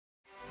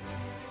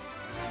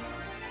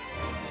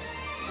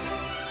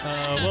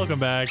Welcome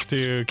back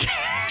to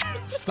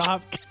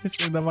Stop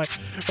Kissing the Mic.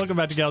 Welcome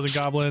back to Gals and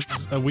Goblins.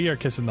 We are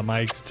kissing the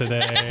mics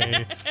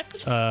today.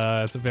 It's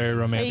a very How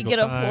romantic you get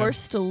a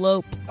horse to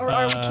lope? Or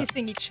are we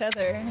kissing each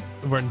other?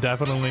 We're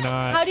definitely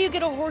not. How do you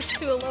get a horse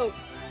to elope?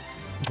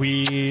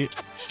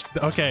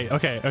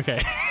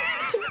 Okay.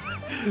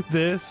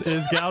 This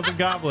is Gals and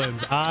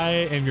Goblins. I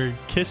am your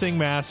kissing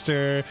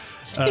master,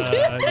 your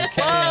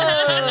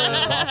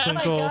KM,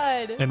 Bosswinkle. Oh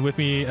my God. And with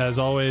me, as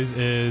always,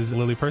 is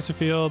Lily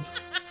Persifield.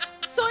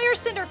 Sawyer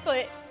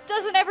Cinderfoot.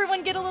 Doesn't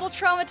everyone get a little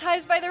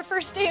traumatized by their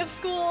first day of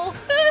school?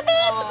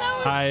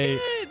 I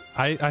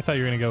thought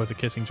you were going to go with the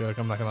kissing joke.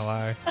 I'm not going to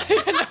lie.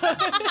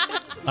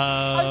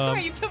 I'm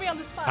sorry, you put me on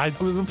the spot. I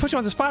put you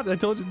on the spot. I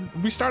told you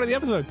we started the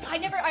episode. I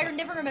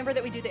never remember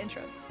that we do the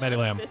intros. Maddie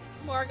Lamb.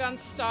 Morgan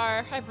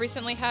Star. I've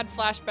recently had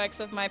flashbacks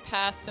of my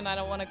past, and I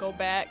don't want to go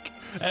back.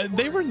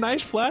 They were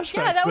nice flashbacks.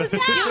 Yeah, that was a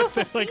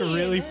beautiful like scene.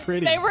 really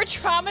pretty. They were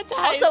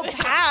traumatized. Also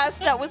past.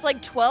 That was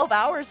like 12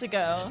 hours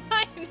ago.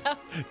 I know.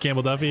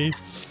 Campbell Duffy.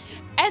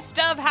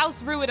 Estov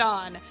House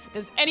Ruidon.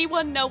 Does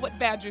anyone know what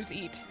badgers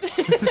eat?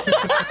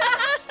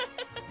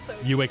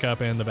 You wake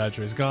up and the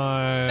badger is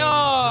gone.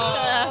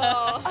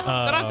 Oh.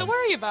 Don't have to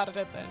worry about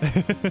it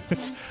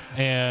then.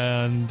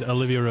 And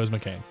Olivia Rose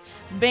McCain.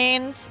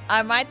 Beans,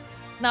 I might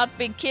not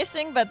be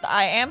kissing, but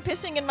I am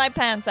pissing in my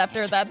pants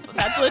after that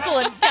little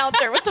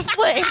encounter with the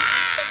flames.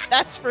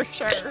 That's for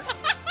sure.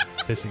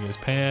 Pissing his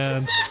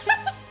pants.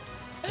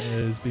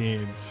 His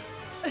beans.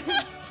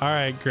 All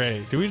right,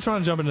 great. Do we just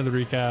want to jump into the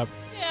recap?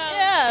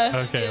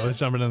 Yeah. Okay, let's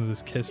jump into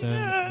this kissing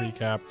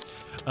recap.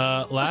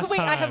 Last Wait,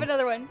 time. I have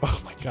another one.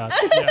 Oh my god.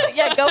 Yeah,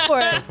 Yeah, go for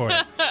go it. for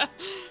it.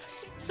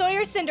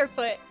 Sawyer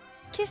Cinderfoot.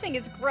 Kissing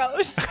is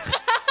gross.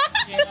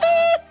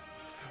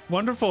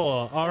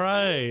 Wonderful. All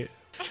right.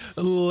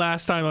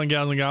 Last time on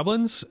Gals and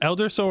Goblins,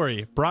 Elder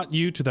Sori brought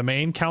you to the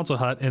main council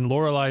hut in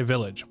Lorelei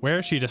Village,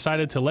 where she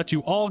decided to let you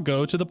all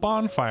go to the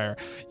bonfire.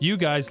 You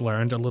guys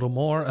learned a little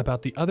more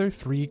about the other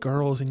 3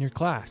 girls in your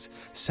class,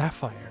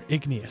 Sapphire,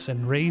 Igneous,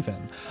 and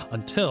Raven,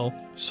 until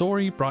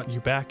Sori brought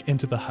you back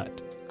into the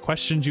hut,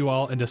 questioned you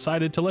all, and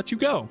decided to let you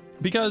go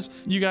because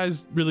you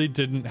guys really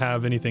didn't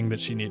have anything that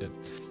she needed.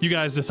 You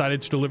guys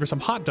decided to deliver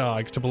some hot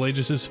dogs to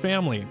Pelagius's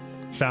family.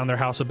 Found their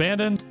house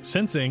abandoned.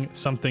 Sensing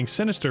something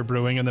sinister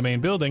brewing in the main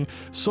building,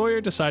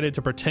 Sawyer decided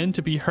to pretend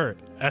to be hurt.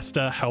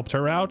 Esta helped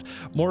her out.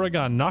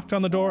 Morrigan knocked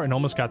on the door and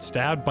almost got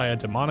stabbed by a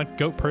demonic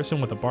goat person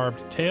with a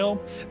barbed tail.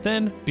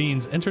 Then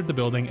Beans entered the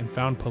building and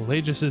found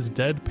Pelagius's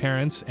dead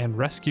parents and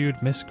rescued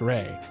Miss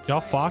Gray. Y'all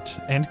fought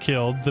and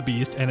killed the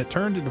beast, and it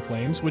turned into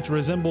flames, which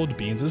resembled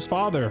Beans'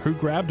 father, who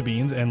grabbed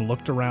Beans and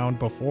looked around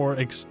before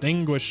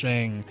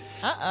extinguishing.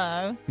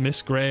 Uh-oh.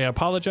 Miss Gray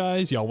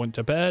apologized. Y'all went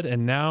to bed,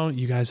 and now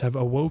you guys have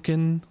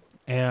awoken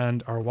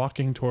and are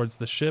walking towards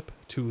the ship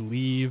to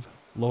leave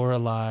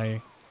Lorelei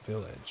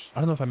Village.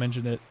 I don't know if I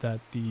mentioned it that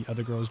the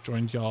other girls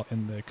joined y'all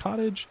in the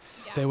cottage.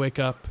 Yeah. They wake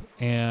up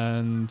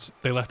and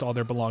they left all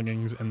their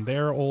belongings in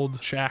their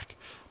old shack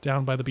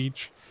down by the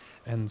beach,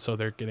 and so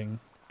they're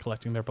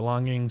collecting their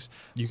belongings.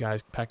 You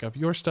guys pack up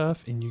your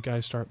stuff and you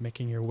guys start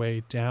making your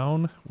way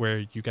down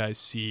where you guys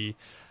see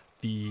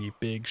the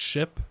big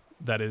ship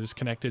that is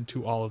connected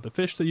to all of the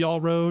fish that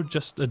y'all rode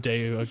just a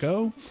day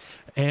ago.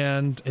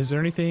 And is there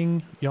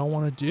anything y'all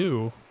want to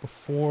do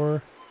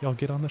before y'all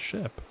get on the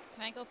ship?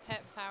 Can I go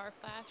pet Flower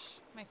Flash,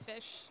 my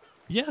fish?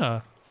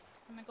 Yeah.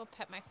 I'm gonna go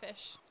pet my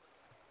fish.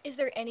 Is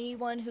there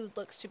anyone who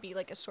looks to be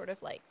like a sort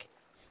of like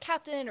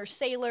captain or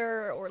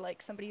sailor or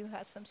like somebody who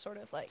has some sort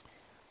of like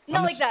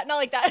not like that.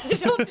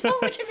 don't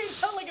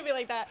look at me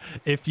like that.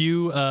 If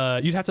you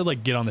you'd have to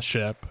like get on the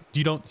ship.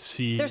 You don't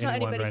see There's not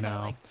anyone anybody right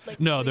kinda, now. like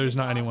No, really there's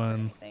not off or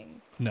anyone.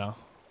 anything. No.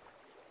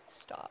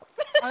 Stop.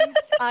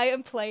 I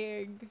am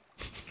playing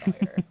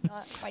Sawyer,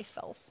 not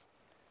myself.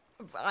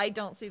 I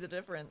don't see the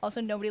difference.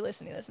 Also, nobody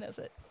listening to this knows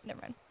that.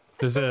 Never mind.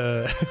 There's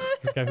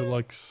this guy who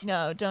looks.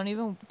 No, don't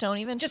even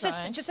Just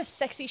try. a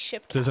sexy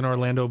ship. There's an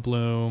Orlando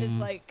Bloom. Is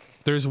like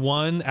There's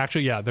one,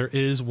 actually, yeah, there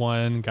is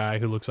one guy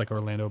who looks like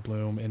Orlando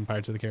Bloom in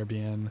Pirates of the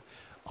Caribbean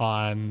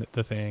on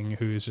the thing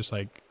who's just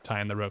like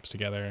tying the ropes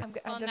together.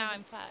 Well, now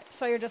I'm fat.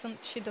 Sawyer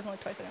doesn't. She doesn't look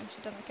twice at him.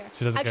 She doesn't care.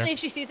 She doesn't Actually, care? if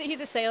she sees that he's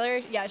a sailor,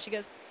 yeah, she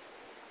goes.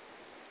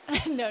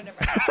 No, never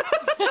mind.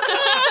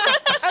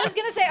 I was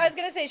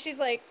gonna say. She's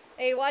like,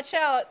 hey, watch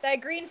out.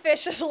 That green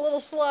fish is a little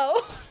slow.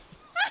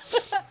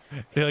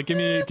 Yeah, like, give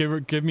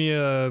me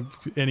a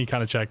any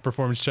kind of check,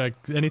 performance check,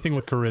 anything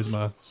with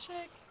charisma.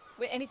 Check.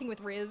 Anything with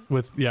Riz.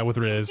 With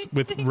Riz.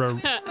 But this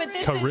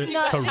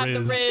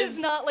is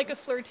not like a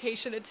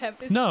flirtation attempt.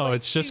 This is No, like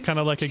it's just she's- kind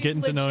of like a she's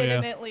getting to know you.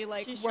 legitimately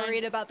like She's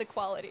worried about the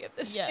quality of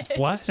this. Yeah. fish.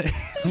 What?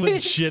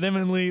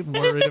 Legitimately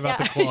worried about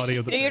the Yeah. quality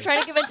of the Yeah, you're fish. trying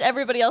to convince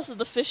everybody else that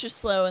the fish is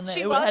slow and that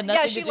She it lost. had nothing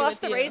Yeah, to she do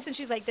lost with the you. race, and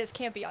she's like, "This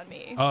can't be on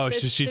me." Oh,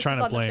 This- she's this trying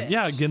is to on the blame. fish.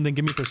 Yeah, again, then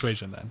give me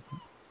persuasion then.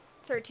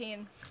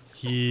 13.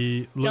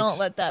 He looks. Don't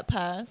let that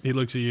pass. He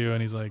looks at you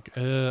and he's like,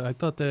 I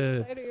thought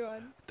Side are you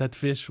on? that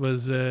fish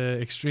was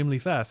extremely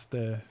fast.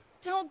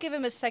 Don't give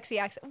him a sexy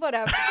accent.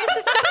 Whatever.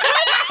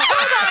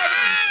 Hold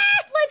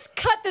on. Let's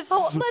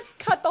Let's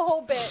cut the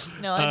whole bit.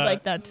 No, I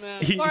like that.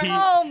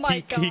 Oh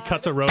my God. He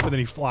cuts a rope and then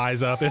he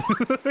flies up into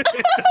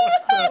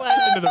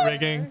the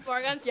rigging.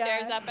 Morgan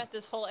stares up at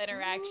this whole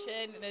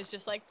interaction and is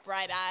just like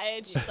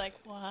bright-eyed. She's like,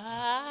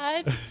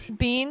 what?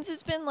 Beans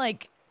has been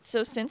like,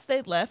 so since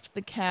they left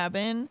the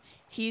cabin,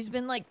 he's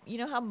been like, you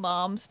know how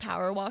moms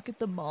power walk at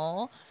the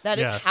mall? That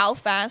is Yes. how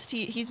fast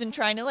he's been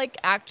trying to like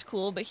act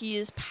cool, but he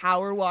is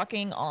power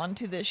walking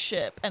onto this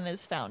ship and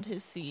has found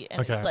his seat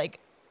and Okay. he's like,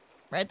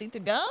 ready to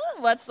go?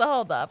 What's the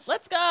holdup?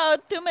 Let's go.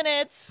 2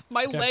 minutes.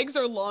 My legs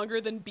are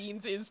longer than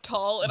Beans is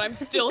tall, and I'm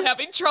still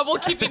having trouble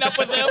keeping up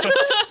with him.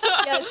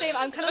 Yeah, same.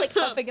 I'm kind of like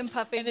huffing and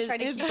puffing, And his, trying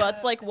to his keep butt's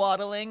up. like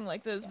waddling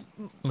like those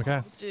Okay.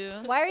 moms do.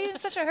 Why are you in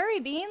such a hurry,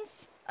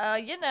 Beans?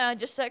 You know,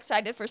 just so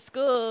excited for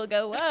school.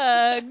 Go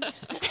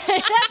Wugs. That's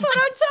what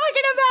I'm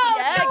talking about.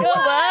 Yeah, go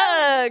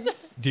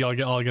Wugs. Do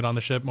y'all all get on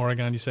the ship,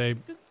 Morrigan? You say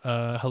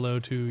hello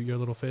to your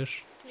little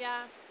fish.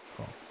 Yeah.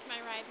 Cool. Can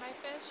I ride my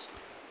fish?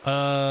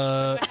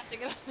 Uh, I have to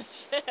get on the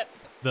ship.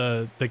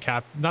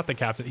 not the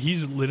captain.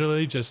 He's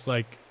literally just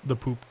like the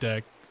poop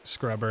deck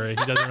scrubber. He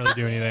doesn't really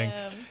do anything.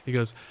 He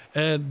goes,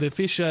 the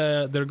fish,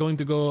 they're going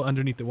to go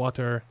underneath the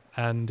water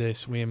and they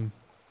swim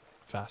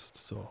fast.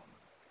 So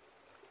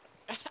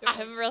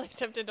I'm really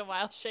tempted to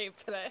wild shape,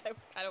 but I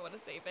kind of want to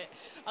save it.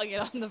 I'll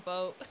get on the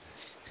boat.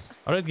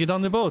 all right, get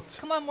on the boat.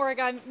 Come on,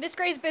 Morrigan. Miss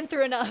Gray's been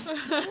through enough.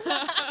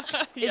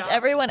 Is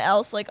everyone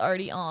else like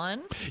already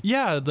on?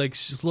 Yeah, like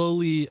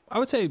slowly. I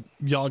would say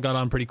y'all got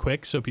on pretty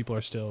quick, so people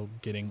are still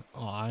getting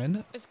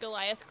on. Is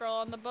Goliath girl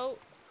on the boat?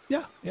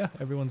 Yeah,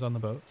 everyone's on the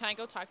boat. Can I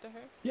go talk to her?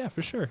 Yeah,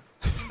 for sure.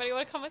 Anybody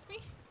want to come with me?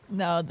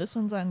 No, this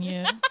one's on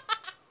you.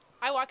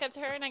 I walk up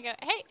to her and I go,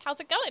 hey, how's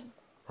it going?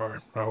 Hi,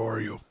 how are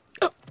you?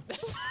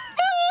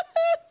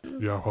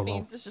 Yeah, hello.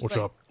 Beans is just What's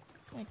like- up?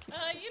 I keep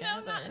You know,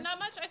 not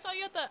much. I saw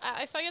you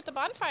at the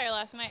bonfire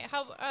last night.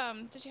 How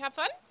did you have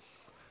fun?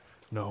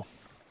 No.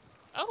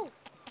 Oh,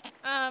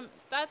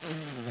 that's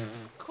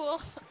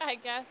cool, I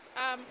guess.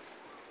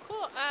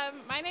 Cool.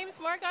 My name's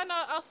Morgan.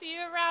 I'll see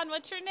you around.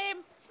 What's your name?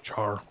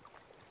 Char.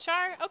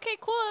 Char. Okay,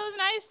 cool. It was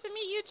nice to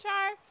meet you,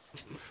 Char.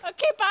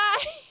 Okay, bye.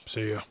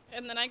 See ya.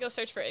 And then I go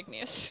search for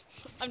Igneous.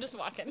 I'm just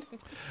walking.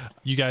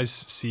 You guys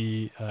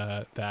see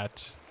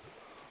that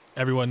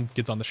everyone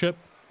gets on the ship.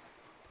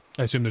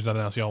 I assume there's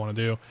nothing else y'all want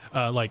to do.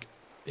 Like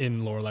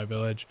in Lorelei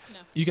Village. No.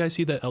 You guys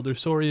see that Elder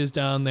Sori is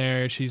down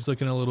there. She's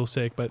looking a little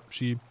sick, but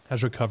she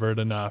has recovered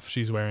enough.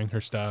 She's wearing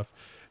her stuff.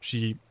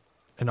 She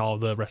and all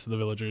the rest of the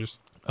villagers,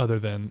 other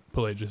than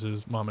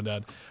Pelagius's mom and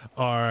dad,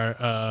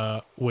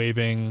 are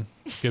waving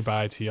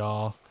goodbye to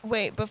y'all.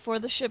 Wait, before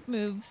the ship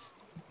moves,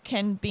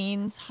 can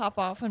Beans hop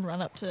off and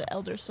run up to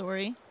Elder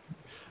Sori?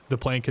 The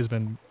plank has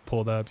been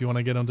pulled up. Do you want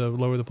to get him to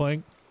lower the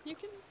plank? You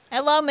can.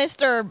 Hello,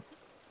 Mr.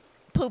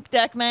 Poop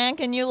Deck Man.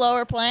 Can you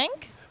lower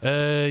plank?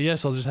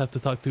 Yes, I'll just have to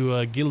talk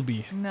to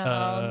Gilby.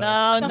 No.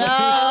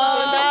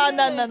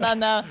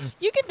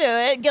 You can do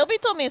it. Gilby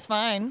told me it's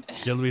fine.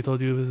 Gilby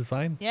told you this is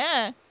fine?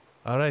 Yeah.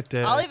 All right.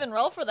 I'll even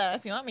roll for that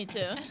if you want me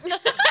to.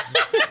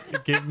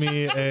 Give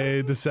me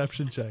a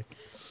deception check.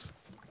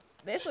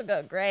 This will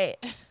go great.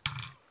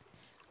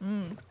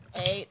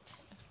 8.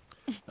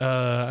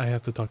 I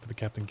have to talk to the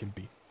Captain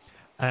Gilby.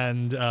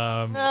 And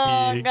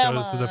Oh, he come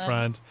goes to the on.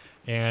 front,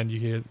 and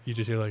you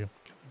just hear like,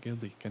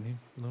 Gilby, can he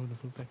lower the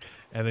poop deck?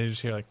 And then you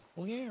just hear like,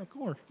 oh yeah, of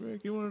course.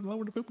 You want to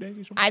lower the poop deck?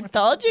 I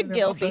told you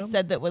Gilby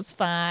said that was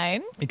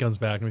fine. He comes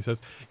back and he says,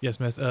 yes,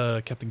 miss,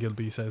 Captain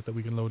Gilby says that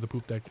we can lower the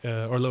poop deck,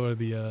 or lower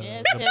the,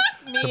 Yes,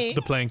 it's me.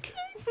 the plank.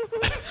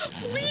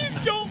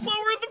 Please don't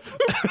lower the poop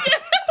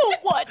deck.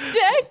 What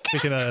deck? We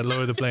can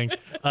lower the plank.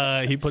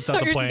 He puts out the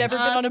Sucker's plank. never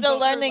been on a Still boat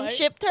in her learning life.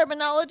 ship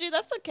terminology?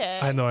 That's okay.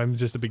 I know, I'm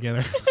just a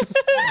beginner.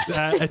 It's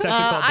actually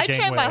called the I gangway.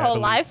 trained my I whole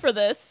believe. life for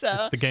this, so.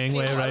 It's the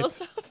gangway, right?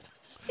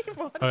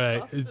 All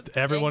right.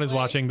 Everyone is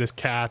gangway. watching this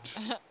cat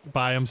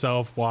by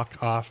himself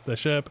walk off the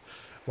ship,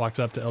 walks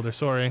up to Elder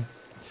Sori.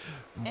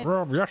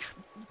 Yes.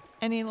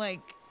 And he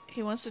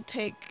wants to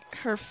take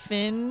her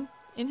fin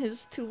in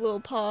his 2 little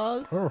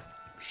paws Oh,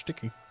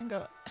 sticky. and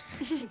go,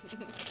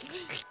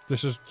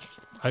 This is,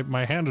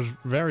 my hand is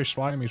very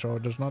slimy, so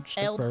it does not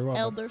stick very well.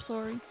 Elder,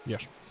 sorry.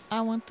 Yes.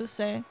 I want to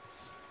say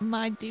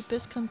my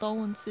deepest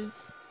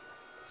condolences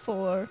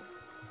for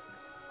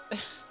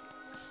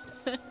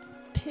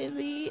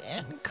Pilly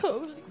and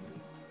Coley.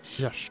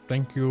 Yes.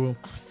 Thank you.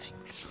 Oh, thank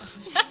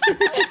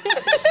you.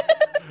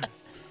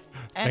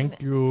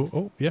 Thank you.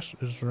 Oh, yes.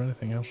 Is there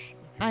anything else? you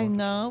I want?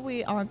 know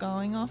we are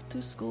going off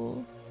to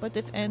school, but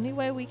if any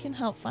way we can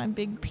help find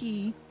Big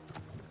P,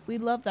 we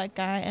love that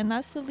guy, and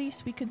that's the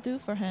least we could do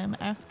for him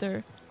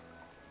after,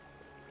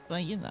 well,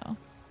 you know.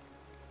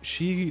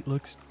 She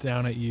looks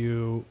down at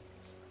you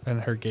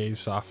and her gaze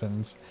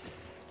softens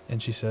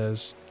and she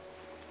says,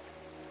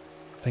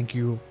 thank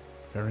you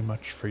very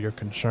much for your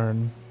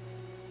concern,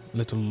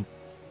 little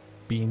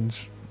Beans.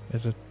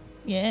 Is it?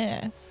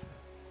 Yes.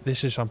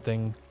 This is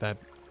something that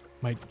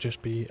might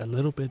just be a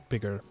little bit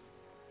bigger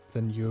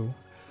than you.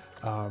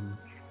 I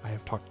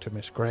have talked to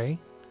Miss Gray,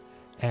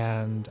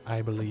 and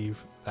I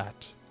believe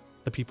that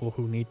the people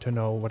who need to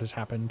know what has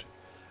happened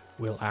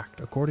will act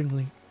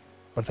accordingly.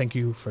 But thank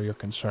you for your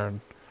concern.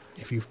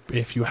 If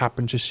you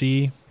happen to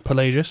see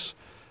Pelagius,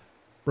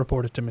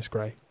 report it to Miss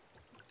Gray.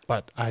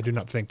 But I do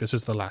not think this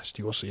is the last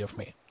you will see of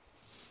me.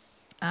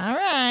 All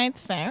right,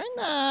 fair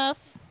enough.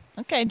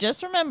 Okay,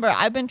 just remember,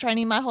 I've been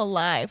training my whole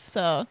life,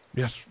 so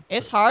Yes.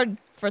 it's hard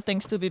for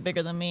things to be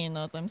bigger than me, you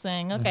know what I'm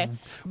saying? Okay,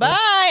 Mm-hmm.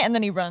 bye! And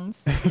then he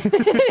runs.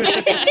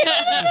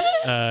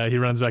 He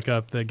runs back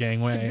up the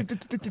gangway.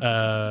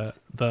 The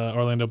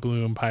Orlando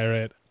Bloom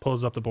pirate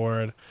pulls up the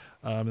board,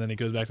 and then he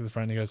goes back to the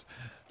front and he goes,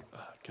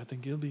 Captain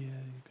Gilby, you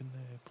can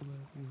pull up.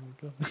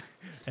 Go.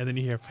 And then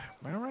you hear,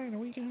 all right, are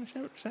we going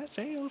to set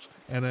sails?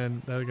 And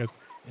then the other goes,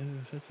 yeah,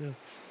 set sails.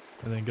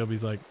 And then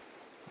Gilby's like,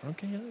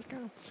 okay, let's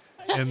go.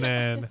 And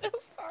then, So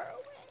far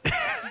away.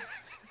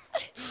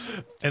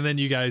 and then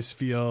you guys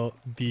feel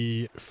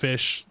the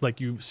fish, like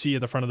you see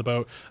at the front of the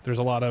boat, there's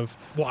a lot of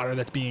water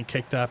that's being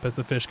kicked up as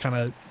the fish kind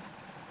of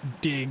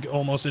dig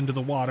almost into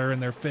the water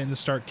and their fins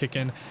start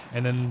kicking.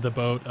 And then the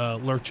boat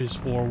lurches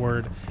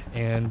forward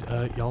and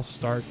y'all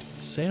start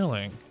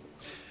sailing.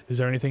 Is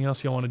there anything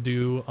else y'all want to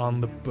do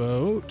on the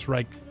boat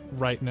right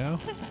now?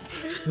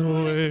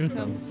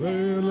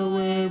 Sail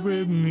away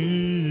with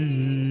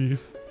me.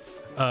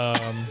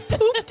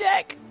 Poop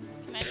deck.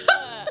 Can I do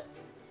a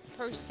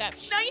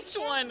perception? Nice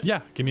one.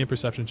 Yeah, give me a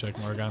perception check,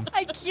 Morgan.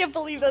 I can't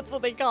believe that's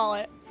what they call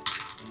it.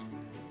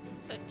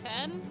 It's a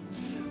 10.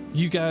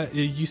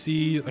 You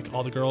see like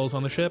all the girls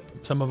on the ship.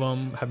 Some of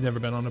them have never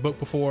been on a boat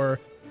before.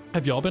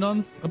 Have y'all been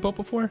on a boat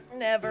before?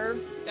 Never.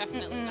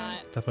 Definitely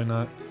not. Definitely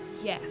not.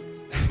 Yes.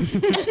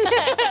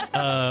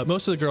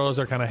 Most of the girls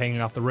are kind of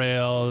hanging off the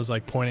rails,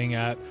 like pointing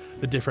at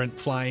the different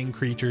flying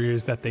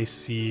creatures that they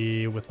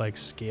see with like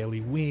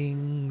scaly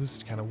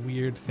wings, kind of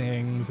weird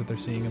things that they're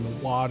seeing in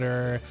the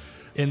water.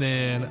 And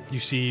then you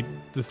see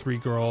the three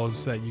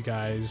girls that you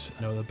guys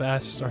know the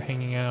best are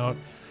hanging out.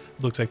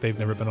 Looks like they've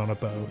never been on a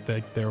boat.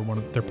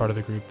 They're part of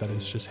the group that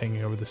is just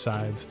hanging over the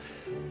sides.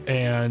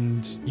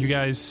 And you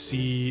guys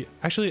see,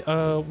 actually,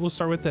 we'll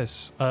start with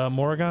this.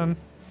 Morrigan,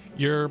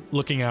 you're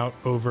looking out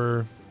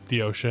over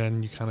the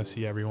ocean. You kind of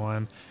see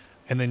everyone.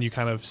 And then you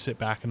kind of sit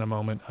back in a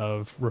moment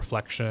of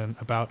reflection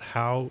about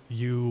how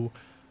you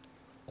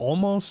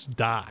almost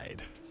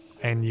died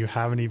and you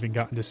haven't even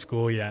gotten to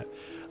school yet.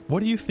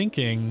 What are you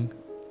thinking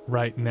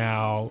right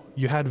now?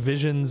 You had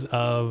visions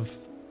of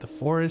the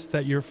forest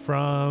that you're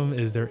from.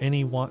 Is there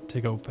any want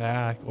to go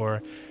back,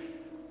 or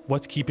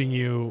what's keeping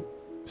you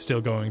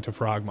still going to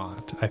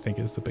Frogmont? I think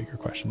is the bigger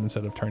question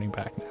instead of turning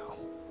back now.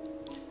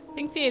 I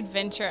think the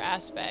adventure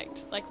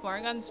aspect, like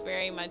Morgan's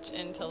very much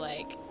into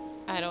like,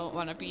 I don't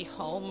want to be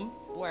home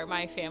where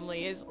my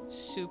family is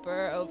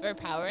super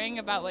overpowering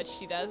about what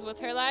she does with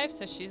her life.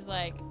 So she's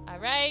like, all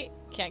right,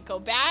 can't go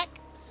back.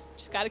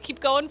 Just got to keep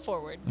going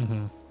forward.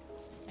 Mm-hmm.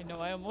 I know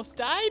I almost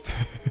died.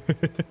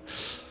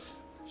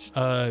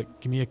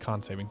 Give me a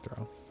con saving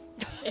throw.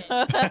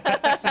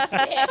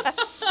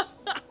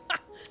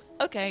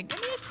 Okay, give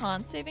me a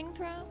con saving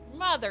throw.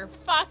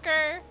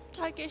 Motherfucker.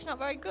 Taike's not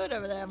very good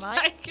over there,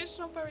 Mike. It's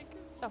not very good.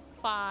 It's a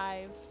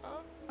 5.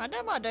 I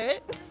know I do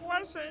it.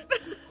 Was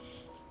it?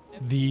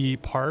 The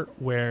part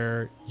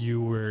where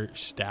you were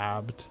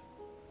stabbed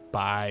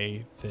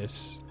by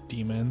this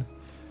demon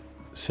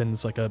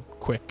sends like a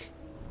quick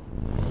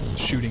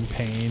shooting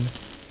pain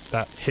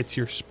that hits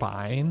your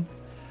spine,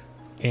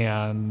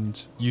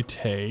 and you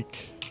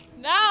take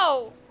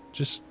No.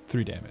 just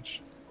 3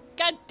 damage.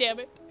 God damn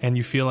it. And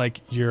you feel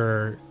like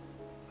your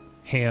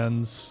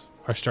hands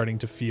are starting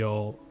to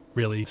feel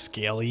really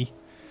scaly.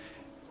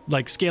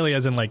 Like scaly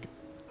as in like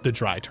the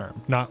dry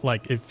term, not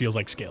like it feels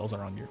like scales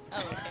are on your. Oh,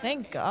 okay.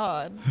 Thank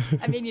God.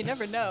 I mean, you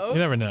never know. You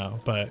never know,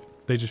 but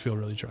they just feel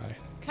really dry.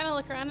 Kind of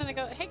look around and I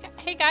go,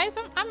 hey guys,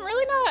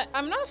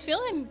 I'm not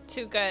feeling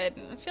too good.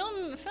 I'm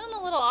feeling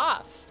a little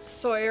off.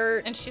 Sawyer.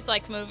 And she's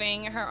like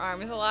moving her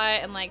arms a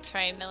lot and like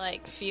trying to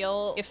like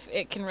feel if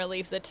it can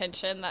relieve the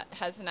tension that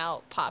has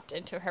now popped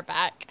into her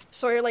back.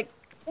 Sawyer, like,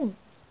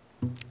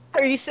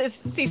 are you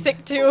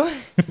seasick too?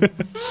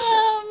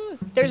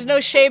 There's no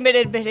shame in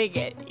admitting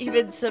it.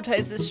 Even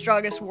sometimes the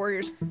strongest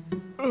warriors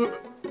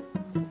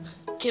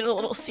get a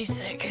little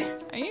seasick.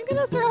 Are you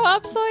gonna throw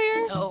up,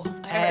 Sawyer? No,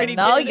 I And already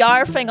no did.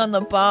 yarfing on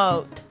the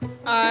boat.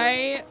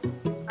 I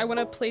want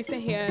to place a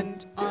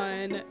hand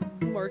on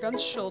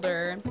Morgan's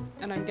shoulder,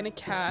 and I'm gonna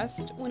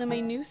cast one of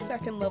my new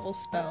 2nd level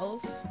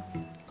spells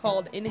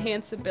called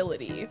Enhance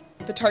Ability.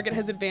 The target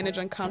has advantage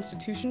on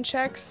Constitution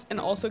checks and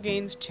also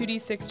gains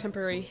 2d6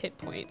 temporary hit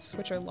points,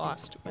 which are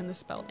lost when the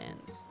spell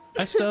ends.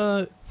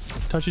 Esta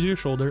touches your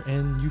shoulder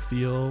and you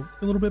feel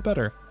a little bit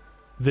better.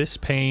 This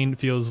pain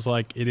feels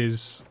like it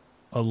is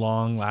a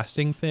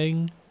long-lasting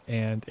thing,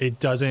 and it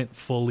doesn't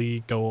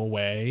fully go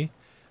away.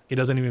 It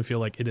doesn't even feel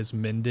like it has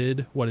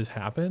mended what has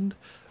happened,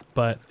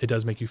 but it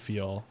does make you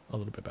feel a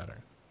little bit better.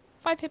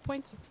 5 hit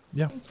points.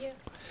 Yeah. Thank you.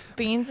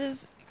 Beans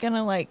is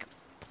gonna like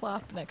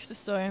plop next to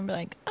Sawyer and be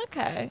like,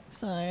 okay,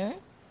 Sawyer,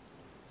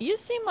 you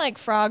seem like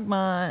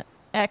Frogmont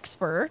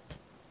expert.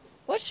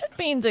 What should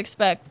Beans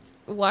expect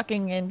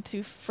walking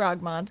into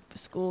Frogmont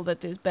school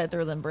that is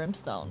better than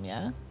Brimstone,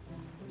 yeah?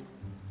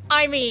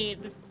 I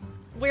mean,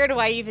 where do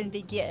I even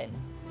begin?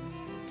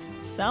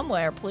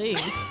 Somewhere, please.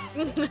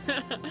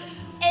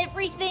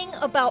 Everything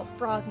about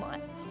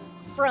Frogmont,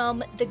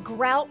 from the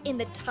grout in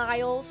the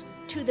tiles,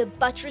 to the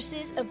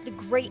buttresses of the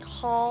Great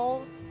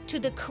Hall, to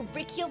the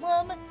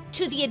curriculum,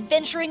 to the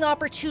adventuring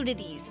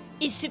opportunities,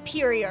 is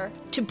superior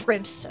to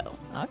Brimstone.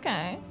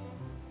 Okay.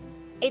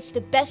 It's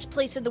the best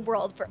place in the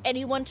world for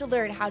anyone to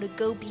learn how to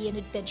go be an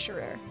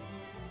adventurer.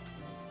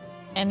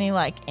 Any,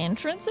 like,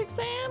 entrance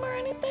exam or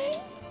anything?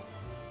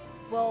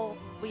 Well,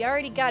 we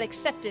already got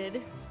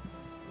accepted.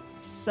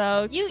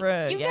 So You true,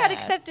 got yes.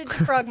 accepted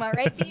to Frogmont,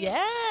 right, Bees?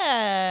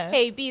 Yes.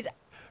 Hey, Bees,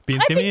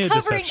 Beans, give me a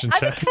deception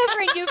I've been check.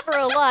 covering you for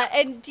a lot,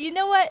 and do you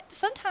know what?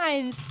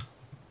 Sometimes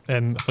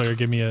And Sawyer,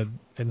 give me an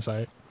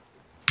insight.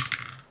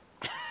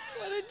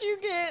 What did you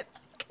get?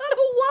 got a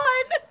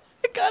 1.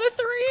 I got a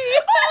 3.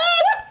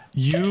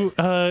 You,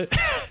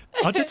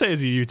 I'll just say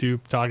it's you two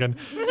talking.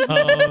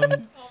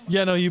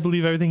 Yeah, no, you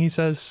believe everything he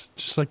says,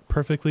 just like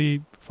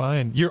perfectly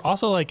fine. You're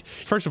also like,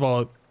 first of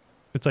all,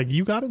 it's like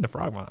you got into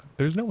Frogmont.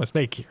 There's no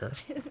mistake here.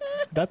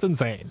 That's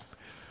insane.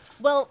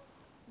 Well,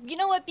 you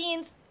know what,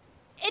 Beans?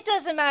 It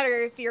doesn't matter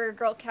if you're a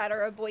girl cat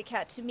or a boy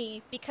cat to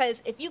me,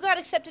 because if you got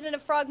accepted into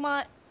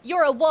Frogmont,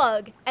 you're a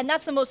wug, and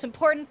that's the most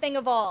important thing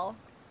of all.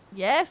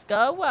 Yes,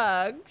 go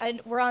Wugs.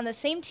 And we're on the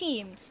same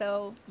team,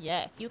 so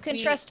Yes. you can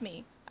trust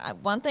me.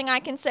 One thing I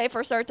can say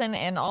for certain,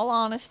 in all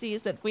honesty,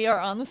 is that we are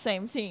on the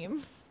same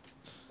team.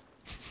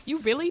 You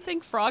really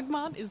think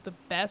Frogmont is the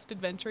best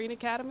adventuring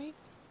academy?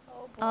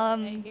 Oh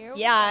boy, here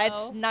we Yeah,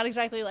 go. it's not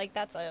exactly like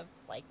that's a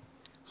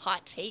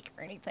hot take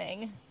or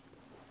anything.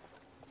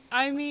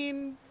 I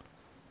mean,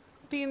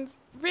 Beans,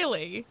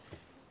 really?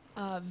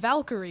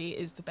 Valkyrie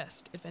is the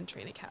best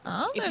adventuring academy.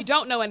 Oh, if you there's-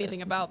 don't know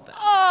anything about them.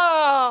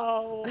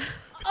 Oh!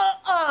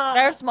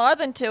 There's more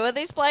than 2 of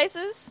these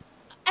places?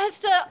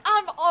 Esta,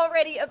 I'm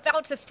already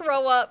about to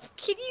throw up.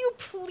 Can you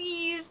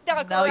please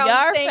not go No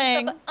around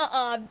saying yarfing.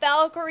 stuff?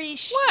 Valkyrie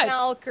What?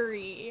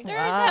 Valkyrie. There's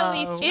at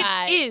least Wow. It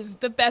 5. is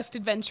the best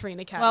adventuring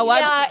academy. Well,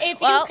 what- Yeah, if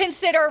well- you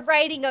consider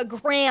writing a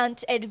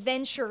grant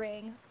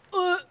adventuring.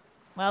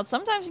 Well,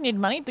 sometimes you need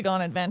money to go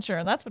on an adventure,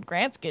 and that's what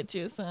grants get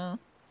you, so...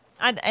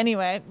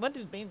 Anyway, what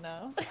does Bean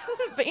know?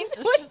 Bean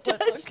is What just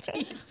does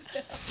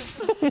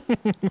Bean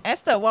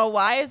Esta, well,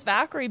 why is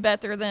Valkyrie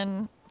better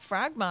than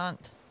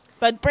Frogmont?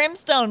 But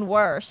Brimstone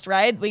worst,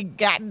 right? We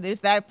got this,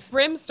 that's...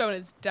 Brimstone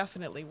is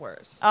definitely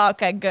worse. Oh,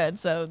 okay, good,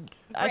 so...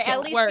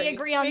 At least worry. we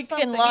agree on We can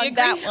something. log We agree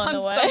that one on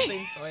away.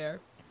 something, Sawyer.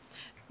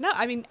 No,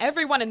 I mean,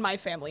 everyone in my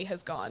family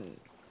has gone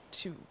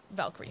to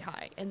Valkyrie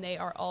High, and they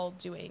are all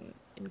doing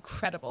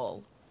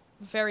incredible,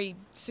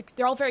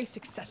 they're all very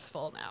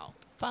successful now.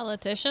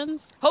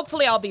 Politicians?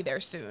 Hopefully I'll be there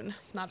soon,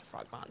 not at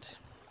Frogmont.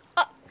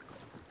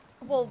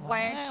 Well,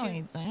 why aren't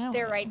you Wowie,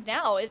 there right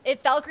now?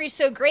 If Valkyrie's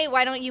so great,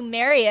 why don't you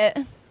marry it?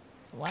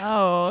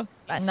 Wow.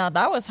 No,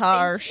 that was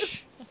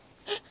harsh.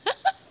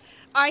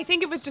 I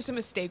think it was just a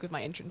mistake with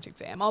my entrance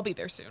exam. I'll be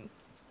there soon.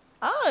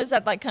 Oh, is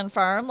that, like,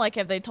 confirmed? Like,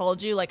 have they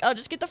told you, like, oh,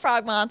 just get the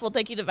Frogmont, we'll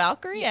take you to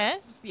Valkyrie, eh?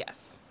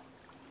 Yes.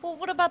 Well,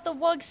 what about the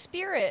Wug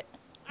spirit?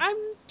 I'm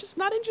just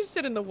not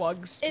interested in the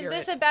Wug Is spirit.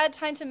 this a bad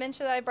time to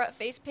mention that I brought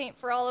face paint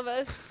for all of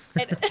us?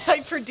 And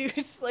I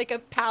produced like a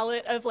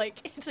palette of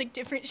it's like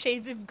different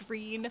shades of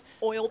green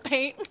oil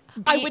paint.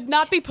 I would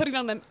not be putting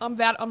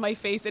that on my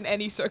face in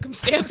any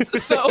circumstance.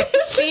 So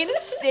Bean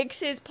sticks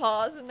his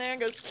paws in there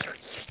and goes...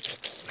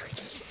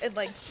 and,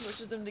 like,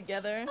 smushes them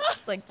together.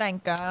 It's like,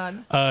 thank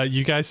God.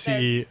 You guys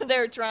see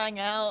They're trying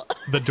out.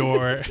 the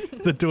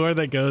door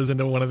that goes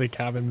into one of the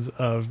cabins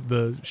of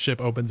the ship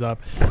opens up,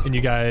 and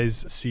you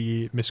guys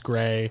see Miss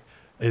Gray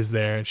is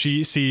there, and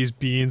she sees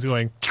Beans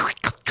going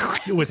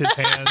with his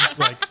hands,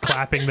 like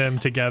clapping them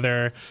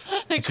together.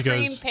 And she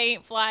Green goes,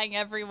 paint flying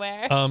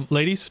everywhere.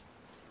 ladies,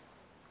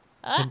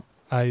 can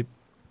I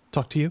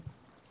talk to you?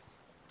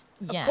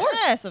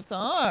 Yes, of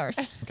course.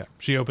 Okay.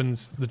 She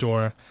opens the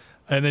door,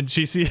 and then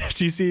she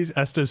sees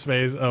Esta's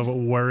face of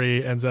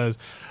worry and says,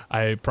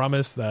 I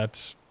promise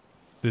that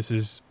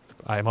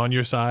I'm on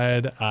your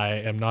side. I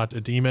am not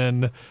a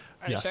demon.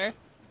 Are you sure?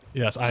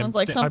 Yes, Sounds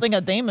like something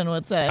a demon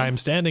would say. I'm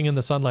standing in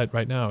the sunlight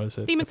right now. As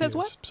it Demon says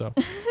appears. what? So,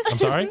 I'm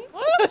sorry.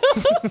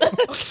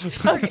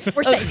 Okay,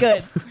 we're safe.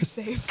 Good. we're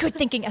safe. Good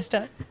thinking,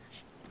 Esta.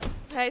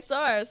 Hey,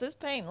 Sora, is this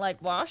paint, like,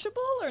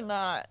 washable or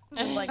not?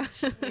 And, like,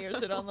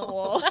 smears it on the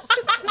wall.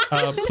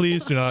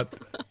 Please do not.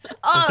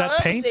 Oh, Is that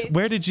paint? oopsies.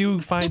 Where did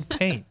you find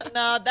paint?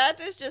 No,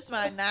 that is just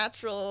my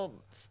natural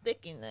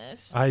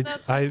stickiness.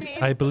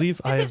 I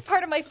believe I This is have.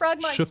 part of my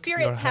Frogmont shook your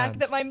spirit pack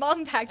hand. that my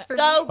mom packed for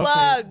Go me. Okay,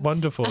 Bugs!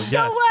 wonderful.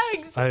 Yes,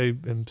 Bugs! I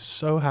am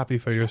so happy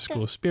for your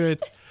school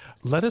spirit.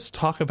 Let us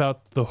talk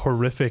about the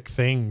horrific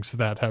things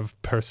that have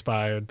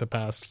perspired the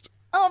past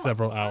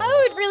several hours.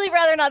 I would really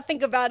rather not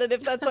think about it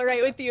if that's all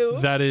right with you.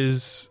 That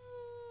is,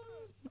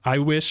 I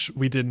wish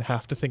we didn't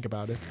have to think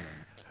about it.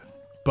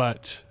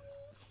 But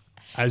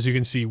as you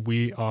can see,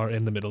 we are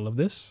in the middle of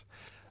this.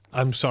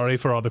 I'm sorry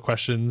for all the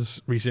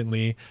questions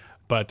recently,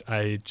 but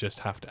I just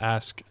have to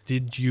ask,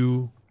 did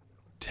you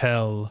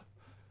tell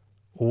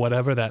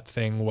whatever that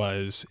thing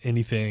was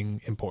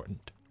anything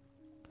important?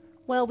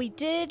 Well, we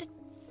did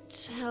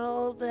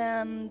tell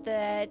them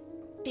that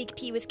Big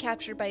P was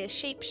captured by a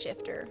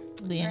shapeshifter.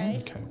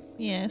 Yes. Right? Okay.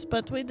 Yes,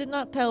 but we did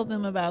not tell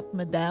them about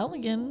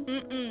Medallion.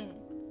 Mm-mm.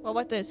 Well,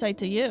 what did they say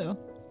to you?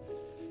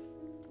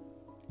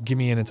 Give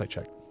me an insight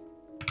check.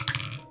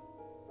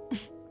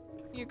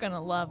 You're gonna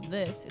love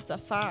this. It's a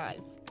 5.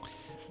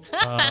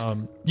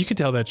 You could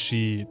tell that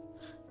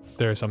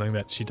there is something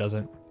that she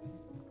doesn't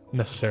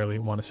necessarily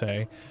want to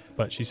say,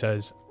 but she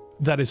says,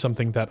 that is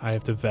something that I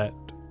have to vet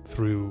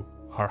through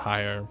our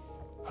higher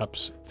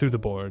ups, through the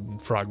board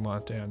and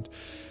Frogmont and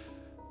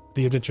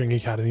the adventuring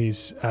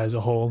academies as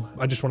a whole.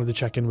 I just wanted to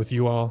check in with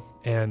you all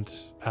and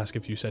ask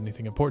if you said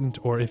anything important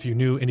or if you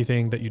knew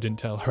anything that you didn't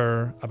tell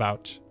her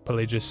about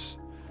Pelagius.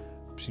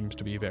 Seems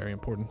to be a very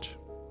important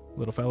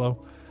little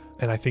fellow.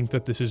 And I think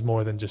that this is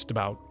more than just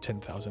about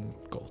 10,000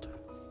 gold.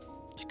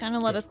 She kind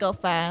of let us go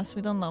fast.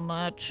 We don't know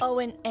much. Oh,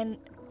 and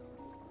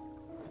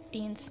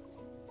Beans.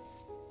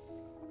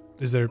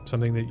 Is there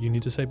something that you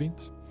need to say,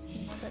 Beans?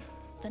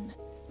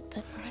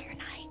 The prior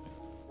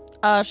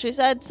night. She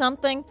said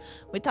something.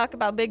 We talk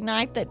about Big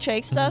Knight that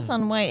chased us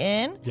on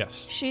way in.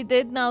 Yes. She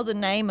did know the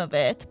name of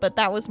it, but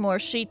that was more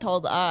she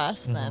told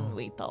us than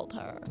we told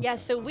her. Yeah,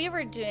 so we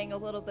were doing a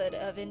little bit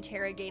of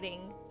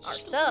interrogating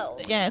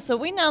ourselves. Yeah, so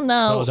we now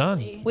know Well done.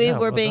 we Yeah,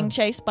 were well being done.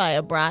 chased by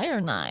a Briar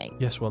Knight.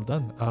 Yes, well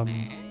done.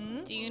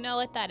 Do you know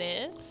what that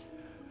is?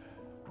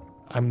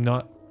 I'm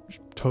not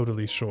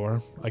totally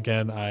sure.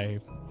 Again, I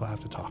will have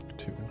to talk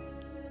to.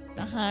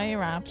 The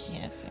higher ups.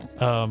 Yes.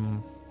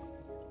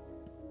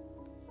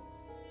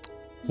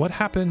 What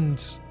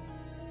happened?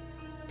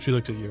 She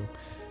looked at you,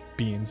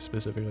 Beans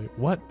specifically.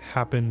 What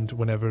happened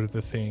whenever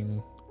the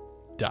thing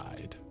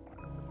died?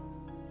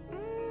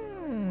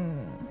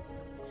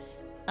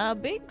 A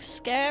big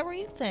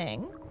scary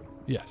thing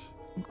Yes.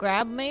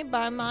 grabbed me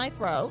by my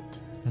throat.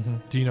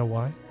 Do you know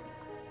why?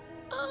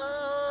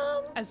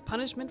 As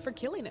punishment for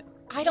killing it.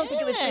 I don't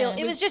think it was real. Yeah.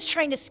 It was just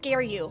trying to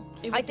scare you.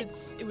 It I was, think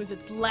it was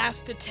its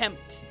last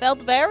attempt.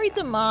 Felt very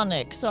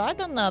demonic, so I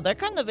don't know. They're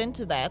kind of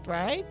into that,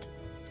 right?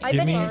 I Give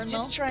bet me it was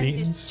just trying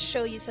Beans. to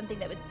show you something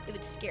that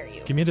would scare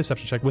you. Give me a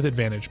deception check with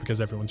advantage because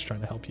everyone's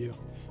trying to help you.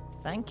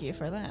 Thank you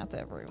for that,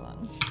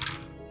 everyone.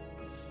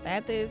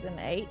 That is an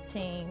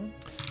 18.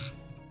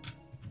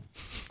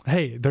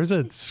 Hey, there's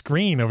a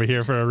screen over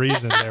here for a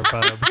reason there,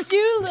 bub.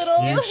 You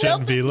little You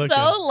shouldn't be looking.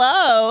 so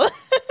low.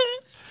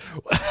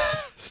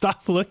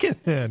 Stop looking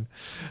then.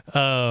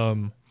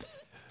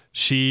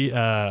 She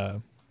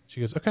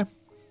goes, okay.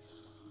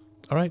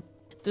 All right.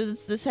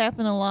 Does this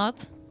happen a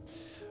lot?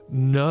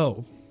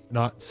 No,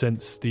 not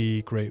since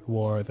the Great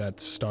War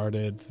that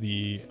started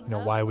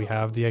why we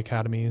have the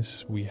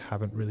academies. We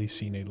haven't really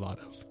seen a lot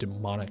of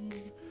demonic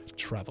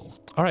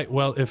travel. All right.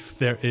 Well, if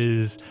there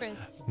is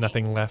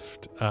nothing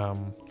left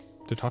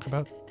to talk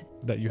about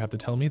that you have to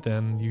tell me,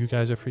 then you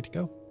guys are free to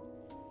go.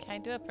 Can I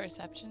do a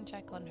perception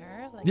check on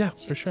her? Like, Yeah,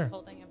 is she for just sure.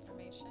 Holding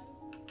information.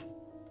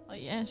 Oh,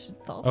 yeah, she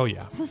told Oh,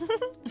 yeah.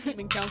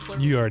 Human counselor.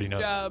 You already know.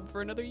 Job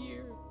for another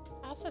year.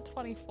 That's a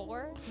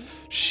 24.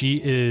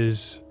 She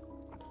is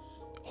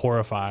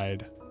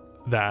horrified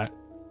that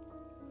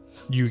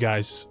you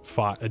guys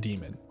fought a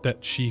demon,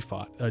 that she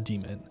fought a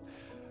demon.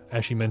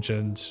 As she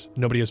mentioned,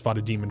 nobody has fought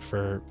a demon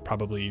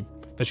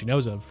that she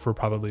knows of for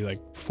probably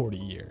like 40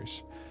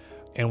 years.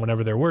 And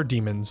whenever there were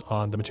demons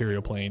on the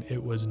material plane,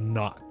 it was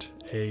not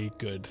a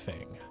good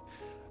thing.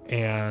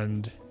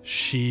 And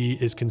she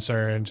is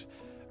concerned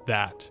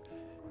that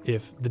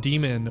if the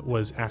demon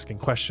was asking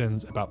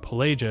questions about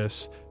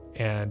Pelagius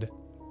and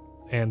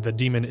the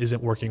demon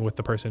isn't working with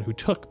the person who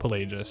took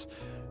Pelagius,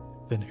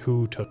 then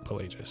who took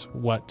Pelagius?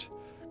 What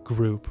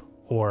group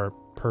or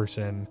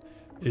person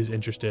is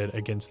interested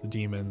against the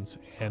demons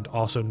and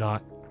also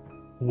not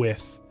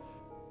with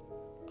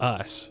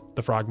us,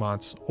 the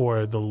Frogmonts,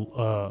 or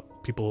the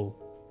people,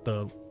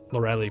 the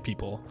Lorelli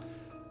people?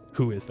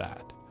 Who is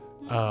that?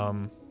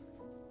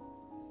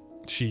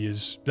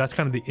 That's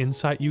kind of the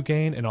insight you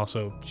gain, and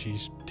also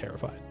she's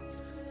terrified.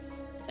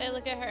 So I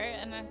look at her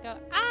and I go,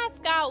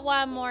 I've got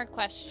one more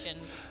question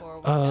before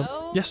we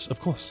go. Yes, of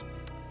course.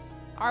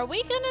 Are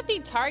we going to be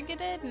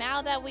targeted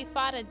now that we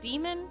fought a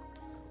demon?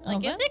 Oh,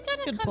 Like, is that's it a going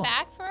to good come point.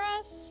 back for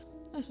us?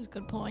 This is a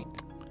good point.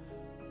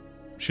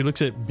 She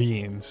looks at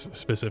Beans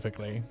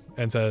specifically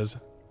and says,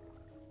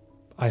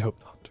 I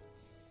hope not.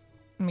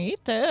 Me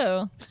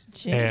too.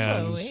 Jeez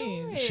And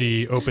Louise.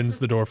 she opens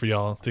the door for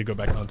y'all to go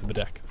back onto the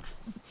deck.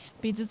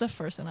 Beats is the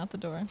first one out the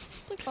door.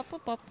 Blip, bop,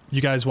 bop, bop.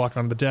 You guys walk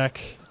onto the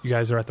deck. You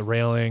guys are at the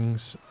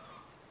railings.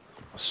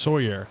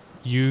 Sawyer,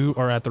 you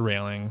are at the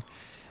railing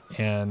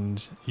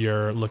and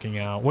you're looking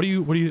out. What are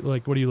you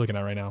looking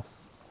at right now?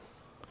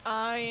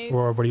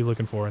 Or what are you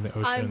looking for in the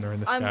ocean or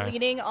in the sky? I'm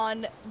leaning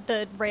on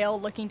the rail,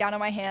 looking down on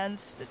my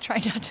hands,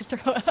 trying not to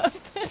throw up.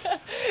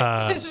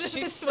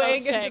 She's so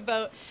swaying in the sick.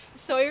 boat.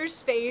 Sawyer's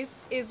face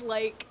is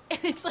like,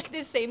 it's like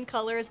the same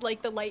color as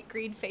like the light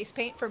green face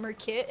paint from her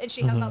kit, and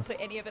she has not put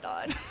any of it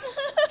on.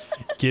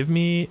 Give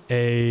me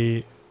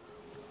a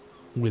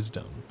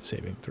wisdom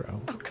saving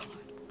throw. Oh god,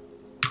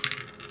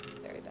 it's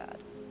very bad.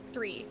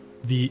 3.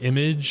 the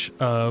image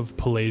of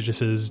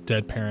Pelagius's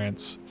dead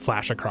parents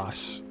flash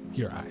across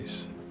your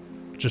eyes.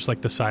 Just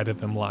like the sight of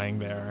them lying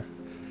there,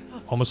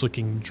 almost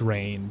looking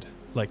drained,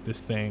 like this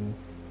thing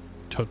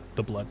took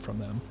the blood from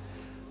them.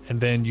 And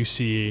then you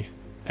see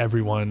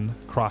everyone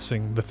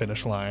crossing the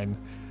finish line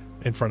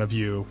in front of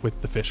you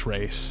with the fish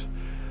race.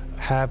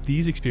 Have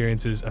these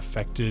experiences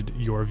affected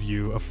your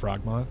view of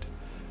Frogmont?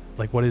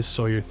 Like, what is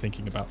Sawyer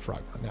thinking about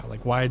Frogmont now?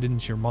 Like, why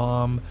didn't your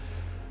mom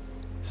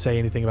say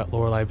anything about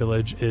Lorelei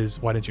Village?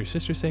 Why didn't your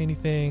sister say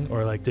anything?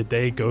 Or like, did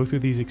they go through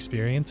these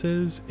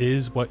experiences?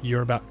 Is what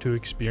you're about to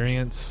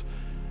experience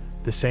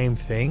the same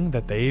thing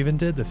that they even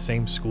did, the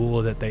same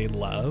school that they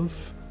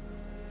love?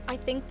 I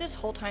think this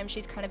whole time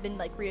she's kind of been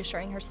like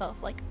reassuring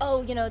herself, like,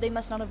 oh, you know, they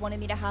must not have wanted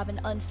me to have an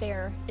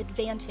unfair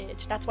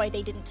advantage. That's why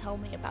they didn't tell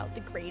me about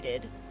the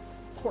graded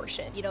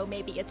portion. You know,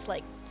 maybe it's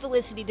like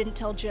Felicity didn't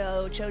tell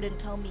Joe didn't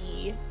tell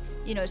me.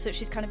 You know, so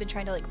she's kind of been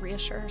trying to like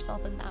reassure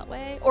herself in that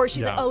way. Or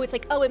she's like, oh, it's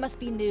like, oh, it must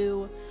be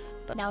new.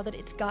 But now that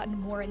it's gotten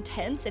more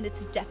intense and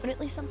it's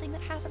definitely something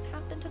that hasn't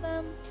happened to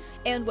them.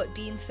 And what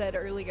Bean said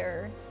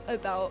earlier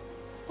about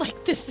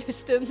like the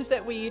systems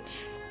that we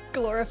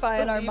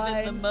glorify in our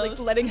minds, like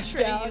letting us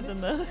down the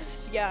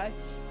most. Yeah,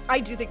 I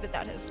do think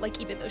that has,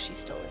 like, even though she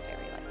still is very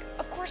like,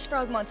 of course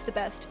Frogmont's the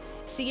best,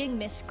 seeing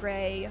Miss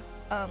Gray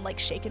like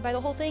shaken by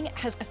the whole thing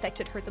has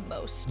affected her the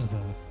most.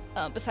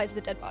 Besides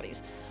the dead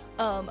bodies,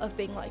 of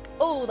being like,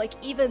 oh, like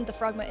even the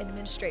Frogmont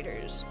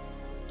administrators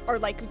are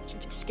like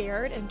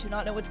scared and do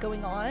not know what's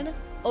going on.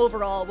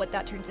 Overall, what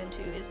that turns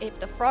into is if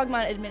the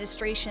Frogmont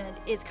administration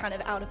is kind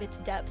of out of its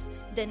depth,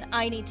 then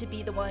I need to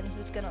be the one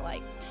who's gonna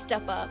like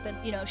step up. And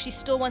you know, she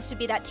still wants to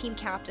be that team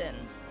captain.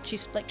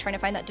 She's like trying to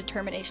find that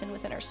determination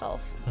within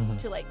herself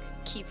to like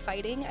keep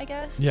fighting, I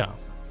guess. Yeah.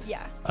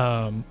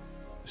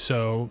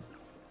 So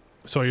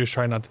Sawyer's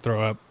trying not to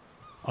throw up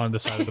on the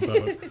side of the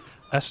boat.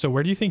 Esta,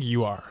 where do you think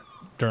you are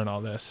during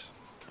all this?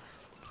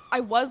 I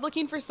was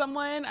looking for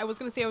someone. I was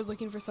going to say I was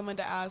looking for someone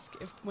to ask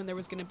if when there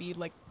was going to be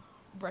like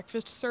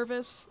breakfast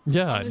service.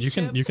 Yeah, you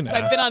can ask.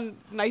 I've been on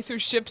nicer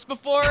ships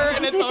before,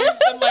 and it's always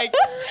been like,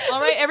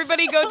 all right,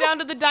 everybody go down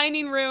to the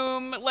dining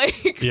room,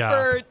 like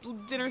for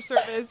dinner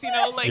service, you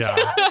know,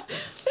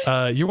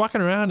 like. You're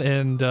walking around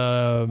and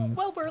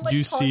well, we're like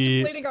you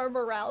contemplating our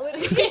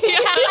morality.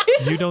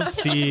 You don't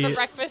see For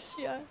breakfast.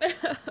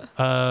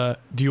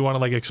 do you want to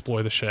like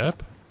explore the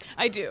ship?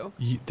 I do.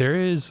 There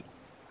is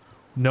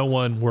no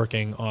one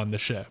working on the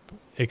ship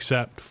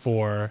except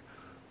for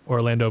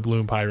Orlando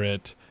Bloom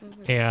Pirate.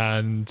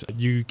 And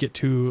you get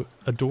to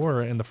a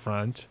door in the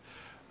front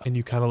and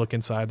you kind of look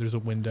inside. There's a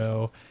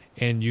window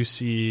and you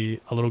see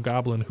a little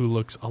goblin who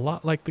looks a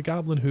lot like the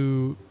goblin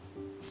who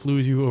flew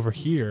you over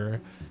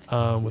here,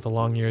 with the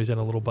long ears and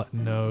a little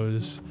button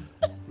nose,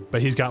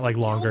 but he's got like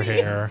longer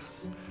hair.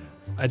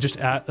 Just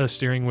at a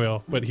steering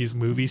wheel, but he's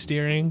movie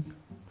steering.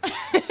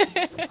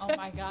 Oh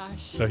my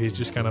gosh. So he's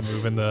just kind of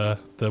moving the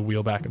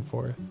wheel back and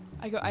forth.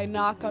 I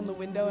knock on the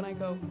window and I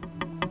go,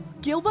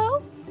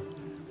 Gilbo?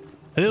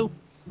 Hello.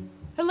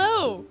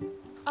 Hello.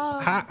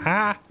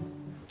 Hi.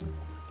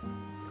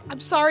 I'm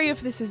sorry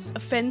if this is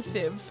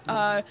offensive.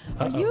 Are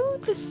you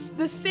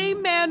the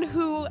same man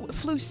who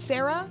flew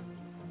Sarah?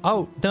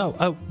 Oh, no.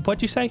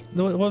 What'd you say?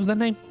 What was that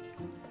name?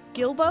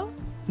 Gilbo?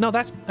 No,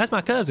 that's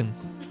my cousin.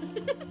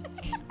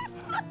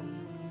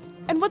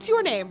 And what's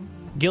your name?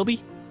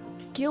 Gilby.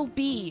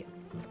 Gilby.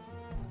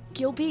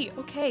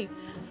 Okay.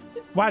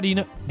 Why do you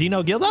know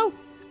Gilbo?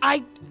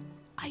 I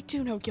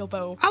do know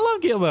Gilbo. I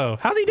love Gilbo.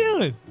 How's he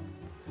doing?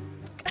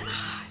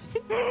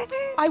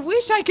 I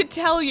wish I could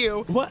tell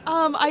you. What?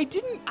 I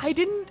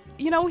didn't,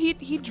 you know,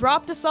 he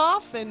dropped us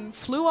off and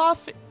flew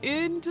off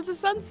into the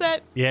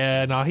sunset.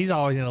 Yeah, no, he's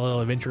always in a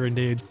little adventuring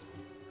dude.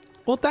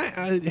 Well,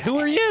 who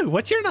are you?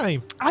 What's your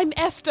name? I'm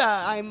Esta.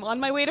 I'm on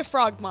my way to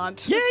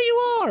Frogmont. Yeah, you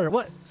are.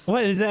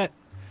 What is that?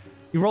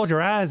 You rolled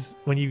your eyes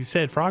when you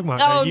said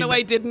Frogmont. Oh, no,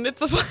 I didn't.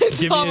 It's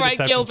all right,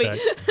 Gilby.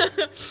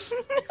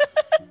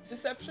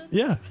 Deception?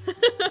 Yeah.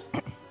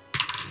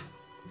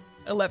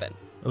 11.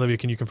 Olivia,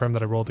 can you confirm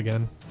that I rolled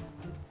again?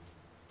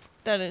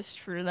 That is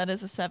true. That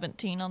is a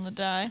 17 on the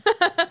die.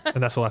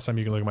 And that's the last time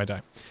you can look at my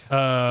die.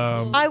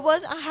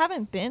 I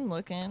haven't been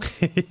looking.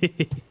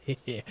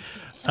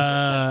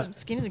 Some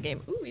skin in the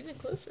game. Ooh, even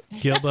closer.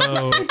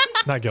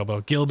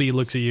 Gilby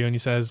looks at you and he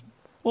says,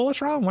 well, what's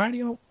wrong? Why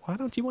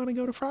don't you want to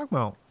go to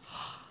Frogmont?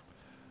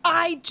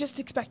 I just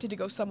expected to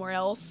go somewhere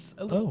else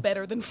a little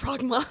better than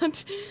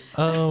Frogmont.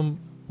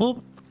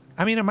 Well,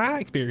 I mean, in my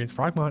experience,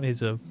 Frogmont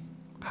is a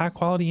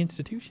high-quality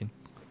institution.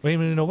 Wait a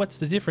minute, what's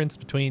the difference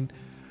between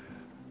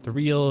the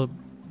real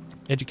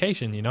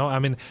education, you know? I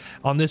mean,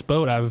 on this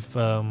boat, I've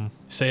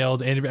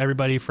sailed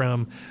everybody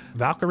from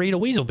Valkyrie to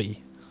Weaselby,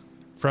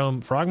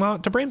 from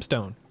Frogmont to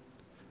Brimstone.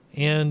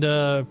 And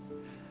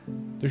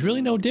there's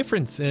really no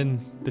difference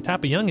in the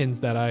type of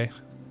youngins that I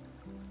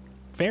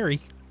ferry.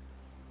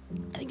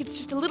 I think it's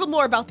just a little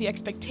more about the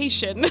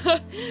expectation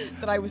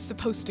that I was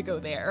supposed to go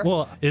there.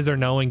 Well, is there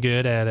no one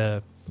good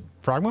at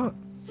Frogmont?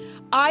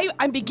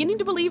 I'm beginning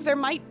to believe there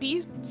might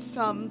be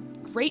some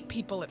great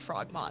people at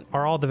Frogmont.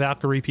 Are all the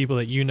Valkyrie people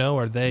that you know,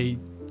 are they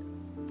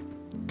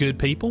good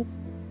people?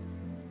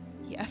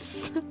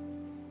 Yes.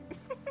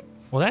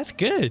 Well, that's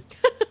good.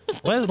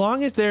 Well, as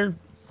long as they're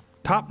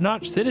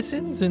top-notch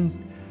citizens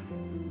and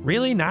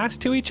really nice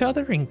to each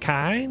other and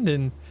kind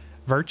and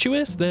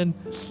virtuous, then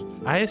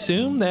I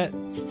assume that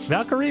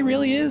Valkyrie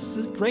really is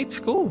a great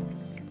school.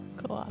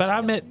 Cool. But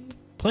I've met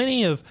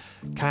plenty of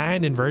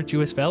kind and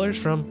virtuous fellers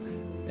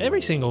from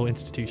every single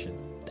institution.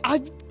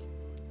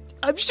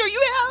 I'm sure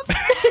you have.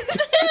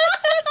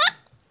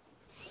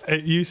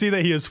 You see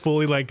that he has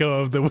fully let go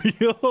of the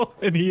wheel,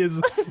 and he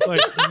is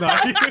like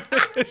not.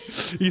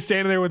 He's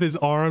standing there with his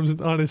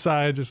arms on his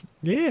side, just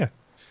yeah.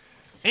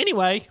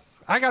 Anyway,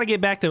 I gotta get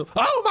back to.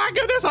 Oh my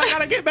goodness, I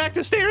gotta get back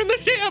to steering the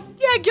ship.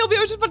 Yeah, Gilby, I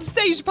was just about to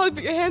say you should probably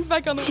put your hands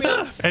back on the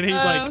wheel.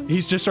 And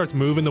he just starts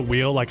moving the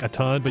wheel like a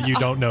ton, but you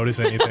don't notice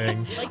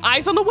anything.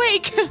 Eyes on the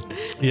wake.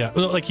 Yeah,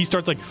 like he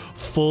starts like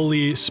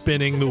fully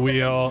spinning the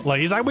wheel.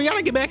 Like he's like, we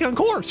gotta get back on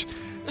course.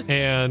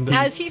 And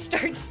As he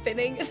starts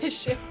spinning, the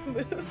ship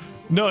moves.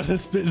 no,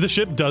 the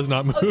ship does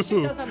not move. Oh, the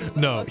ship does not move.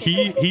 No,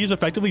 Okay. he's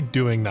effectively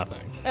doing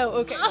nothing.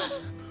 Oh, okay.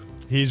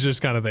 He's just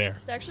kind of there.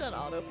 It's actually on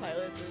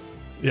autopilot.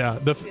 Yeah,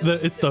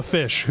 it's the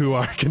fish who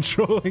are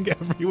controlling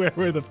everywhere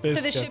where the fish.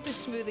 So the go. ship is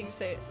smoothing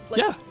sail.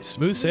 Yeah,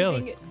 smooth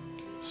sailing.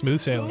 Smooth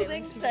sailing.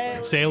 Smoothing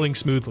sail. Sailing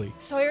smoothly.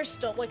 Sawyer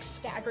still like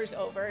staggers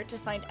over to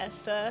find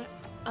Esta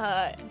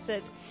and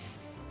says,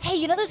 "Hey,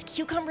 you know those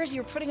cucumbers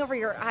you were putting over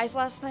your eyes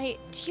last night?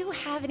 Do you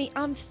have any?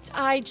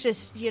 I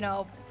just,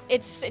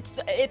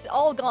 it's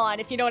all gone,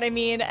 if you know what I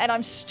mean, and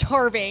I'm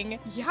starving."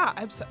 Yeah,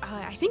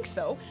 I think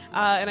so.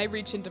 And I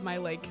reach into my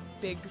like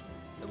big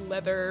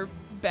leather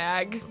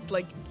bag,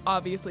 like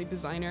obviously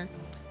designer,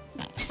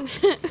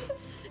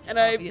 and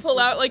I pull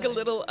out like a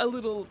little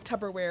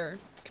Tupperware.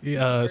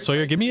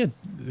 Sawyer, give me a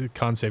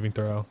con saving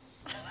throw.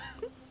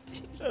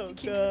 Oh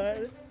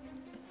god.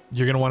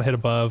 You're gonna want to hit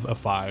above a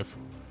 5.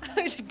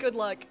 Good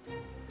luck.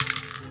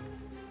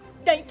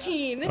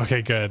 19.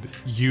 Okay, good.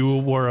 You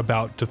were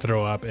about to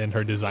throw up in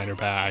her designer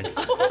bag.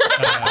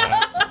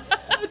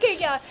 Okay,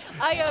 yeah.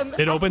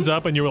 It opens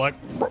up, and you were like,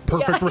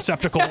 perfect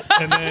receptacle,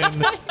 and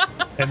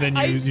then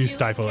you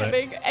stifle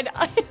it. And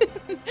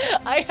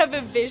I have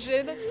a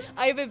vision.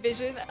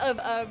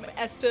 Of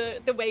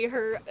Esta, the way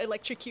her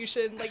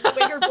electrocution, like the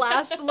way her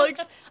blast looks.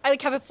 I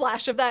like have a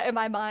flash of that in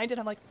my mind, and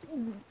I'm like,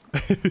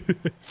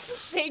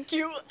 thank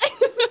you.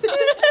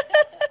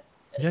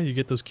 Yeah, you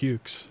get those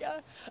cukes. Yeah.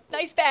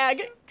 Nice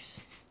bag.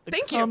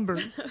 Thank you.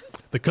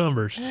 The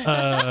cumbers.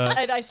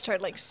 And I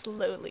start like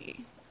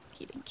slowly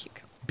eating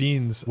cucumber.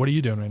 Beans, what are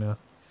you doing right now?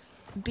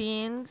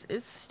 Beans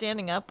is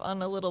standing up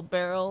on a little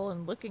barrel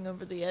and looking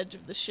over the edge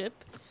of the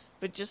ship,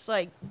 but just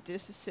like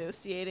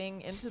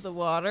disassociating into the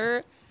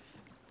water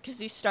because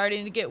he's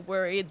starting to get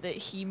worried that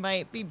he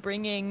might be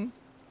bringing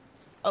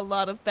a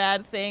lot of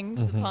bad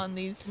things upon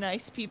these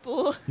nice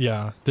people.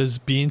 Yeah. Does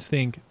Beans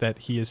think that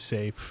he is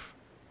safe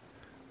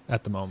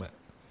at the moment?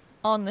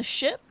 On the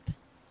ship,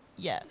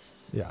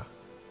 yes. Yeah.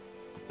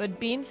 But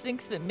Beans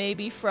thinks that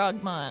maybe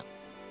Frogmont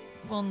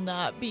will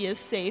not be as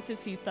safe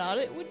as he thought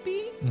it would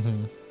be.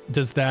 Mm-hmm.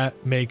 Does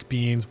that make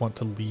Beans want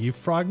to leave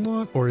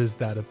Frogmont, or is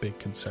that a big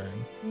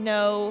concern?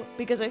 No,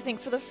 because I think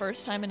for the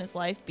first time in his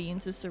life,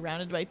 Beans is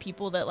surrounded by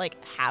people that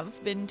like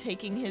have been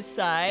taking his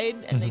side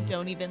and they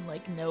don't even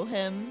like know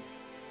him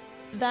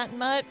that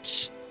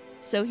much.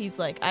 So he's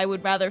like, I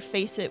would rather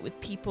face it with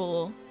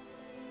people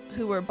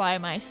who are by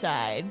my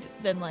side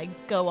than like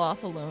go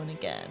off alone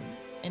again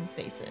and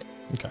face it.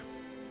 Okay.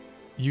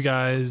 You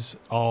guys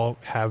all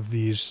have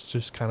these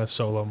just kind of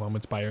solo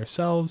moments by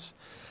yourselves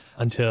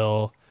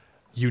until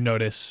you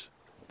notice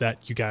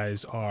that you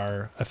guys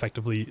are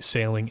effectively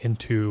sailing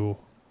into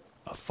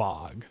a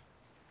fog.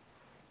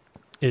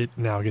 It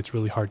now gets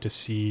really hard to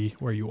see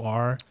where you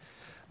are.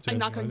 I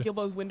knock on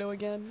Gilbo's window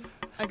again.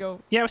 I go,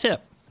 Yeah, what's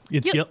up?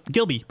 It's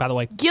Gilby, by the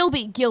way.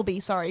 Gilby,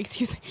 sorry,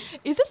 excuse me.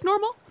 Is this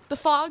normal? The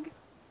fog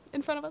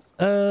in front of us?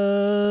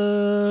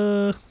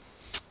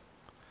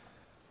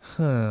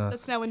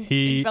 That's now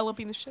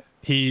enveloping the ship.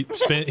 He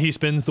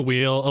spins the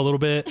wheel a little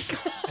bit,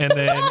 and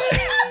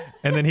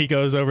then he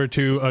goes over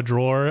to a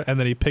drawer, and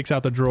then he picks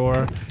out the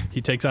drawer.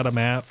 He takes out a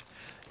map,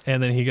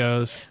 and then he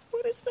goes,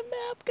 What is the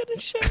map gonna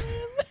show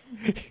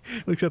him?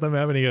 looks at the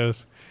map, and he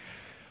goes,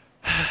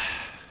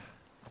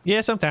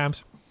 yeah,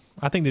 sometimes.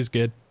 I think this is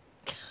good.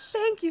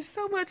 Thank you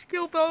so much,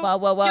 Gilbo.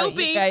 Well,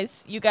 Gilby.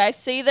 you guys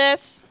see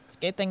this? It's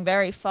getting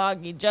very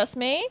foggy. Just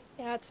me?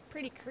 Yeah, it's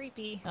pretty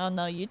creepy. Oh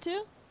no, you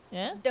too?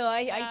 Yeah. No,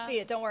 I see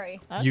it. Don't worry.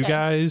 You Okay.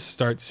 guys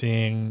start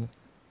seeing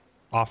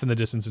off in the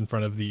distance in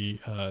front of the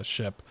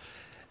ship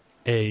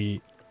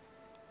a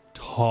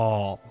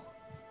tall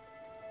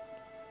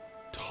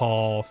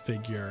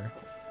figure,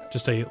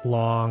 just a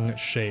long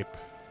shape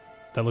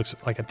that looks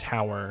like a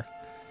tower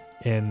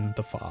in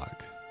the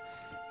fog.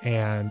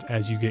 And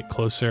as you get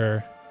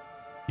closer,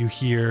 you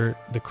hear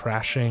the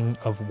crashing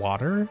of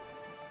water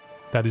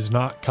that is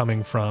not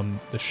coming from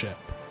the ship.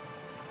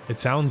 It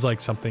sounds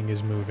like something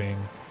is moving,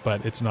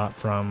 but it's not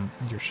from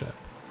your ship.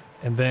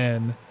 And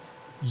then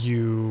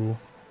you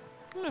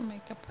to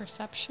make a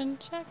perception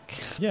check.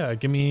 Yeah,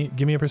 give me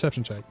a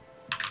perception check.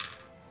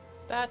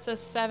 That's a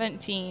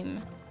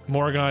 17.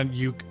 Morgan,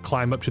 you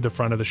climb up to the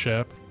front of the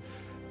ship,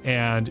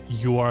 and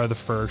you are the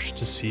first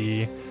to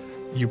see.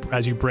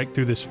 As you break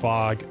through this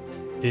fog,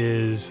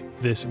 is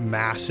this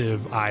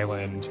massive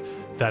island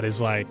that is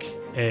like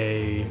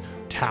a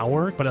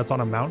tower, but it's on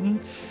a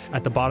mountain.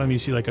 At the bottom, you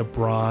see like a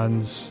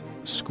bronze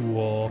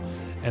school,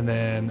 and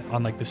then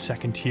on like the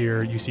second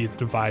tier, you see it's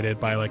divided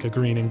by like a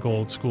green and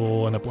gold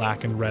school and a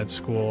black and red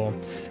school,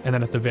 and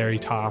then at the very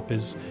top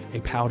is a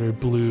powdered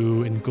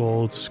blue and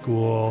gold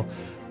school,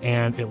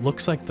 and it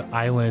looks like the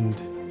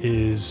island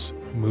is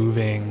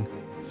moving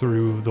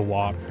through the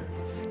water,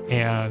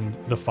 and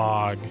the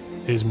fog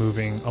is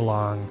moving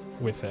along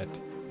with it.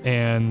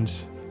 And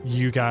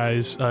you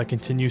guys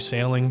continue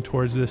sailing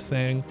towards this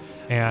thing,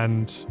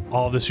 and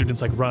all the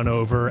students like run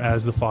over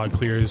as the fog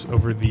clears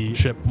over the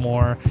ship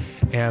more,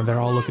 and they're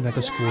all looking at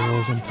the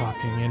schools and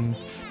talking and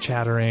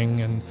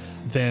chattering. And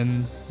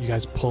then you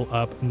guys pull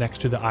up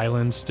next to the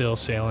island, still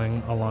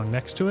sailing along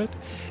next to it,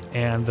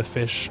 and the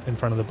fish in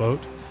front of the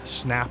boat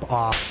snap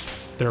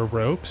off their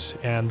ropes,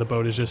 and the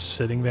boat is just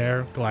sitting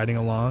there gliding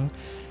along.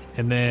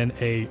 And then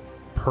a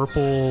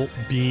purple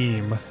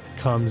beam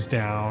comes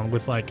down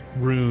with like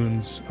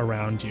runes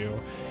around you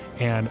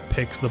and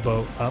picks the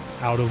boat up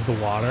out of the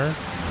water.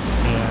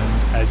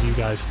 And as you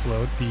guys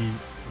float, the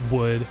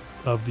wood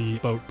of the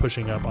boat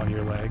pushing up on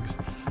your legs,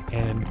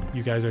 and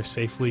you guys are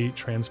safely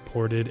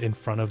transported in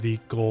front of the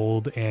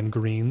gold and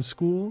green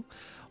school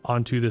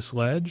onto this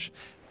ledge.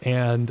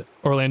 And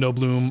Orlando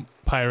Bloom,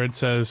 pirate,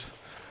 says,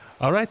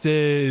 all right,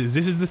 this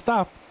is the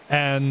stop,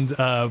 and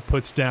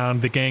puts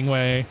down the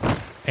gangway,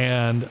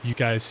 and you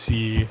guys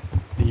see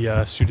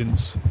the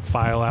students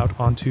file out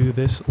onto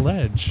this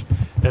ledge.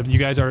 You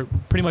guys are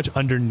pretty much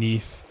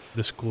underneath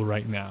the school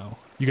right now.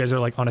 You guys are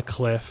like on a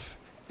cliff,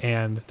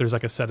 and there's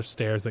like a set of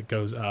stairs that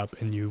goes up,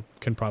 and you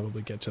can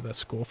probably get to the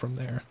school from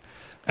there.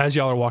 As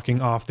y'all are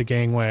walking off the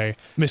gangway,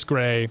 Miss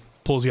Gray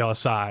pulls y'all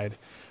aside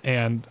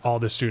and all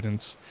the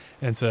students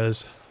and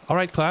says, all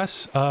right,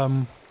 class,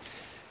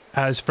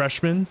 as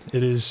freshmen,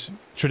 it is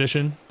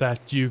tradition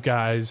that you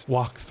guys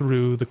walk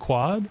through the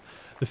quad,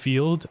 the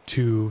field,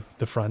 to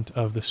the front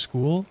of the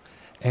school,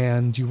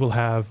 and you will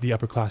have the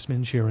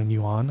upperclassmen cheering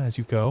you on as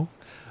you go.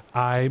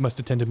 I must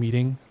attend a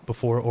meeting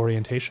before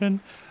orientation,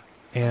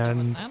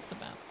 and That's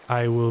about.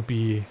 I will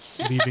be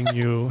leaving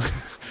you.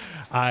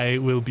 I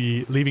will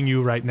be leaving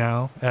you right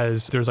now,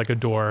 as there's like a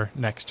door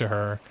next to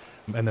her,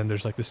 and then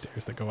there's like the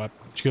stairs that go up.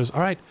 She goes,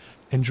 all right,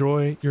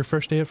 enjoy your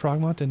first day at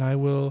Frogmont, and I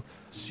will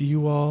see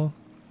you all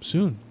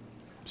soon.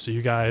 So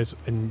you guys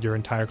and your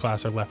entire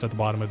class are left at the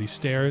bottom of these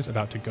stairs,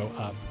 about to go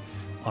up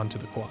onto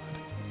the quad.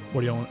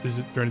 What do you want? Is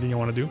there anything you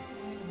want to do?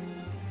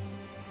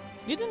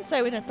 You didn't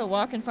say we'd have to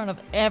walk in front of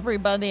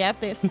everybody at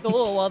this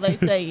school while they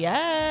say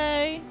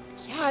yay.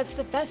 Yeah, it's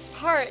the best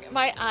part.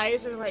 My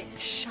eyes are like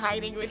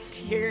shining with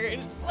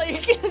tears.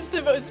 Like, it's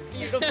the most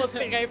beautiful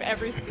thing I've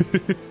ever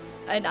seen.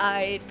 And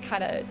I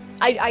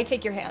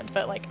take your hand,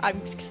 but like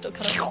I'm still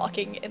kind of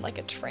walking in like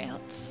a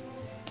trance.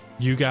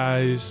 You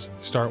guys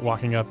start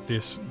walking up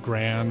this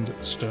grand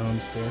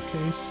stone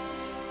staircase,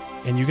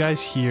 and you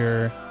guys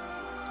hear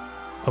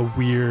a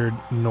weird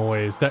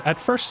noise that at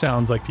first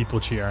sounds like people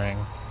cheering,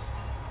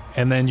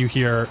 and then you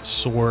hear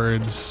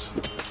swords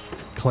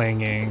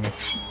clanging,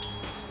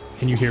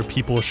 and you hear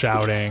people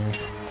shouting,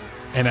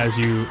 and as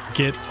you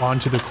get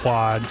onto the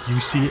quad, you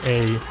see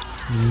a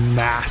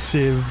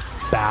massive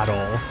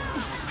battle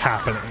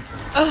happening.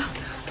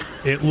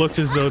 It looks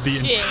as though the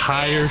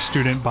entire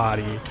student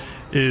body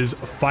is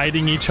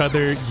fighting each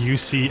other. You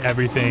see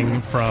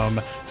everything from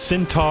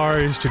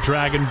centaurs to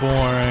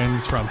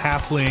dragonborns, from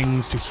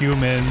halflings to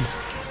humans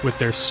with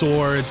their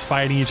swords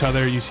fighting each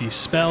other. You see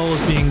spells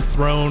being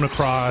thrown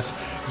across.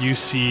 You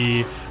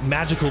see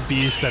magical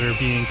beasts that are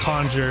being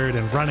conjured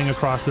and running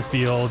across the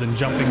field and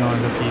jumping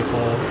onto people.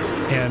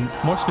 And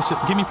more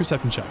specific, give me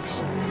perception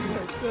checks.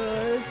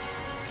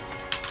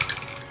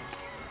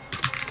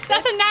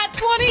 That's a nat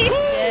 20!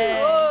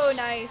 Oh,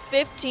 nice.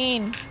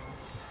 15.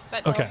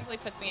 That Okay. hopefully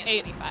puts me at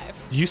 85.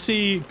 You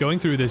see, going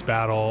through this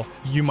battle,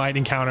 you might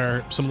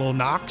encounter some little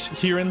knocks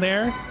here and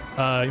there.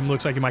 It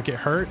looks like you might get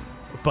hurt,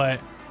 but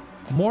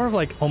more of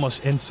like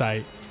almost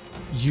insight.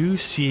 You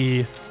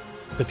see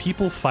the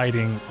people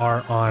fighting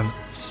are on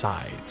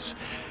sides.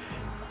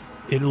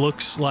 It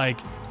looks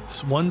like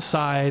one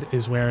side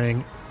is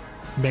wearing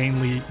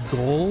mainly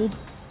gold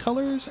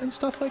colors and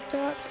stuff like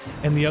that,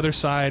 and the other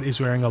side is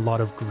wearing a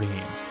lot of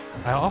green.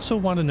 I also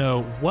want to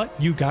know what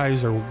you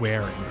guys are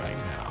wearing right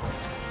now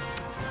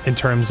in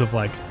terms of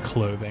like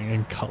clothing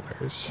and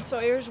colors.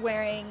 Sawyer's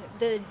wearing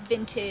the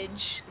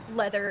vintage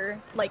leather,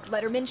 like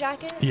Letterman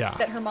jacket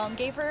that her mom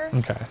gave her.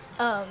 Okay.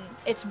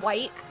 It's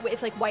white.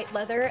 It's like white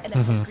leather, and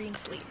then it has green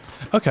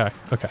sleeves. Okay.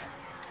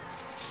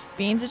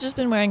 Beans has just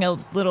been wearing a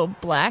little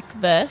black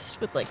vest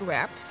with like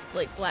wraps,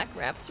 like black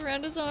wraps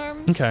around his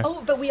arm. Okay.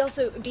 Oh, but we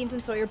also, Beans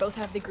and Sawyer both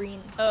have the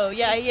green. Oh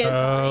yeah, he is.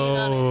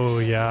 Oh,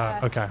 yeah.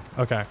 Yeah.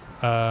 Okay.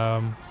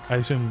 I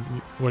assume,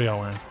 what are y'all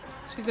wearing?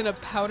 She's in a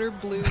powder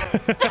blue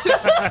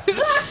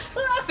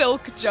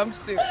silk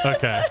jumpsuit.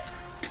 Okay.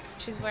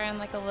 She's wearing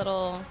like a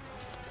little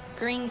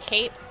green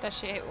cape that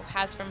she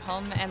has from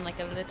home and like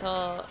a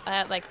little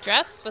like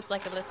dress with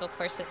like a little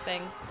corset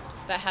thing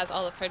that has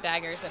all of her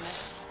daggers in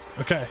it.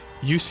 Okay.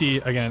 You see,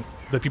 again,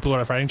 the people that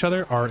are fighting each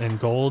other are in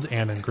gold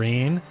and in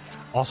green.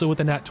 Also with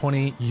the nat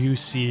 20, you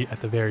see at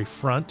the very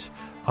front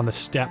on the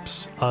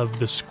steps of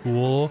the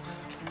school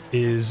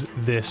is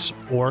this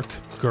orc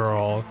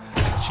girl.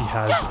 She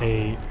has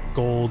a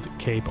gold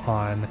cape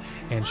on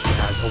and she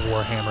has a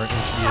warhammer and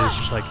she is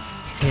just like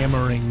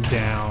hammering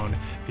down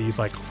these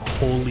like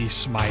holy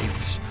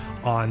smites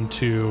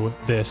onto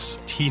this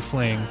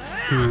tiefling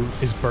who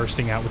is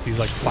bursting out with these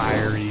like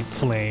fiery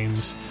flame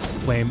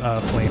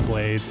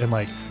blades and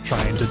like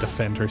trying to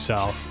defend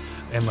herself.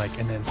 And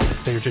then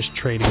they're just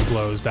trading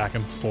blows back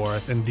and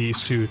forth. And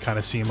these two kind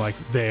of seem like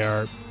they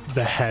are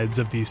the heads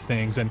of these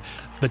things. And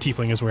the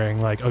tiefling is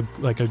wearing like a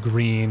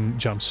green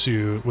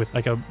jumpsuit with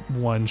like a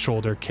one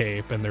shoulder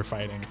cape, and they're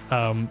fighting.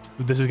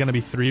 This is going to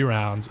be 3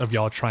 rounds of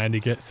y'all trying to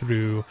get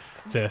through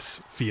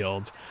this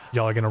field.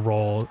 Y'all are going to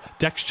roll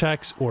dex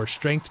checks or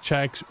strength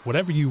checks,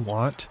 whatever you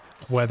want.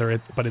 But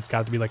it's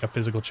got to be like a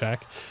physical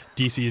check.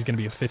 DC is going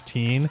to be a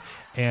 15,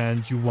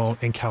 and you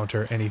won't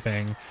encounter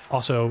anything.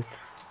 Also,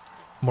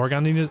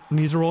 Morgan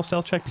needs to roll a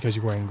stealth check because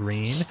you're wearing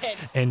green. Shit.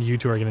 And you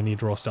two are going to need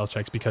to roll stealth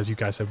checks because you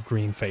guys have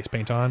green face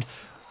paint on.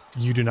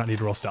 You do not need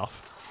to roll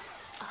stealth.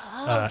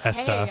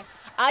 Esta.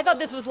 I thought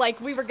this was like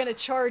we were gonna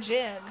charge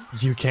in.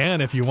 You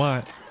can if you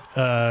want,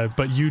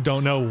 but you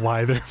don't know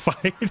why they're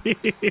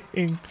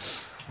fighting.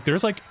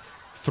 There's like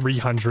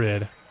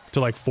 300 to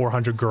like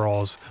 400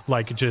 girls.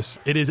 Like it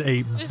is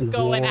a Just war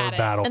going at it.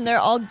 battle. And they're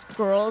all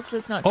girls, so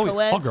it's not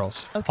co-ed? all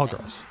girls. Okay. All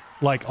girls.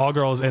 Like all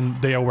girls, and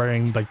they are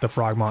wearing like the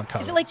Frogmont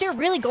colors. Is it like they're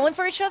really going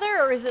for each other,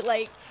 or is it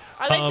like?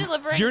 Are they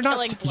delivering you're not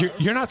killing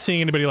blows? you're not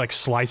seeing anybody like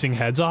slicing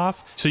heads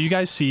off. So you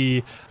guys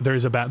see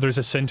there's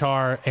a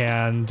centaur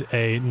and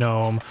a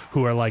gnome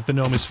who are like, the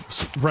gnome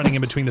is running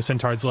in between the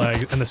centaur's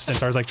legs and the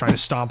centaur's like trying to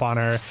stomp on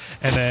her,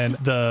 and then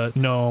the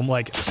gnome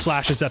like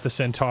slashes at the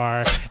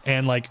centaur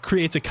and like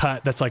creates a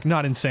cut that's like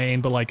not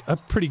insane but like a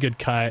pretty good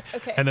cut.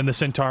 Okay. And then the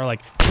centaur like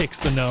kicks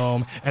the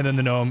gnome, and then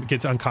the gnome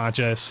gets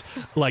unconscious,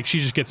 like she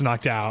just gets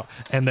knocked out,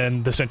 and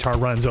then the centaur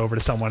runs over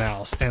to someone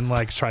else and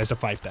like tries to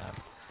fight them.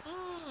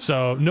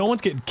 So no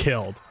one's getting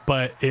killed,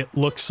 but it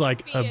looks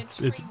like Be a it's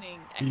training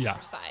yeah.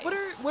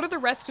 exercise. What are the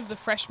rest of the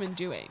freshmen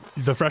doing?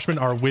 The freshmen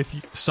are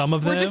with some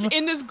of them. We're just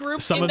in this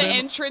group Some in of the them-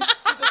 entrance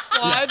to the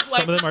quad.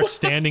 Some of them are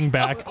standing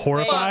back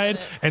horrified,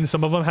 it. and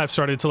some of them have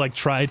started to like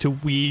try to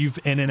weave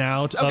in and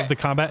out Okay. of the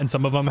combat, and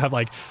some of them have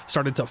like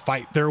started to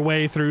fight their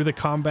way through the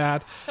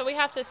combat. So we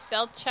have to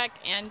stealth check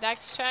and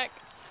dex check.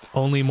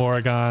 Only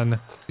Morrigan,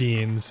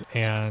 Beans,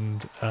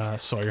 and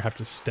Sawyer have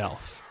to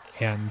stealth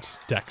and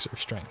dex or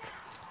strength.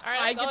 All right,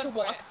 I I'm get to going for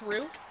walk it.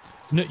 through.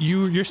 No,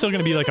 you're still going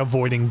to be like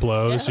avoiding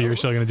blows, so you're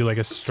still going to do like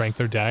a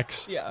strength or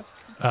dex. Yeah.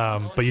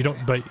 But you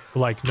don't. But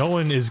like no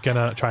one is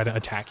gonna try to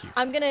attack you.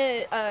 I'm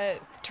gonna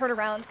turn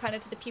around kind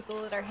of to the people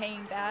that are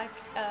hanging back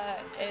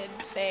and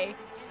say,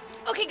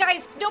 "Okay,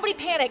 guys, nobody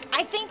panic.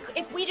 I think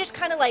if we just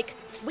kind of like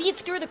weave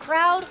through the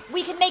crowd,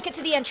 we can make it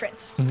to the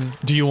entrance."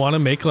 Do you want to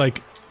make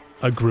like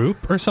a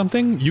group or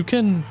something? You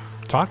can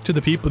talk to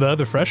the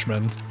other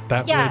freshmen.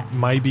 That Yeah.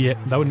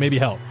 would maybe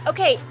help.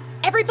 Okay,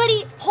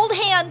 everybody, hold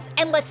hands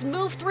and let's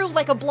move through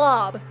like a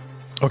blob.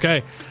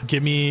 Okay,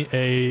 give me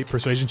a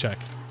persuasion check.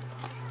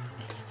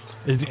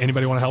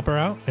 Anybody want to help her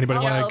out? Anybody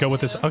I'll want to help go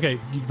with this? you. Okay,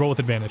 you roll with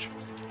advantage.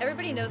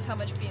 Everybody knows how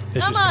much beans. It's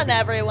Come just on, gonna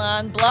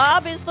everyone.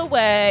 Blob is the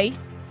way.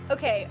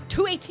 Okay,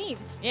 2 18s.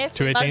 Yes,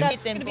 Two we must 18s? That's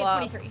get them gonna be a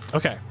blob. 23. be-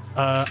 Okay,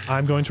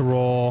 I'm going to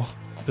roll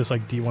this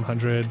like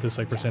D100, this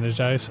like percentage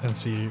dice, and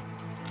see.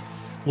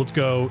 Let's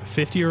go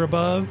 50 or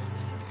above.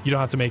 You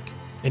don't have to make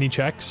any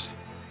checks,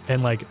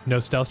 and like no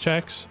stealth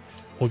checks.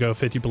 We'll go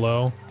 50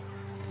 below.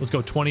 Let's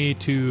go 20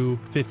 to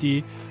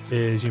 50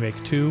 is you make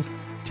 2,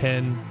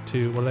 10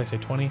 to, what did I say,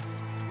 20?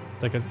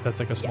 That's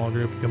like a small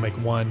group. You'll make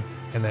 1,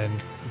 and then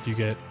if you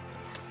get,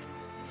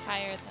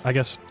 Higher than I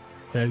guess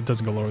it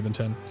doesn't go lower than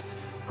 10.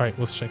 All right,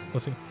 let's check.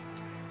 Let's see.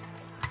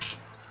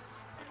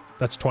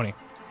 That's 20.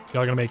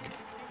 Y'all are going to make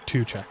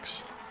 2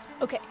 checks.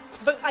 Okay,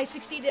 but I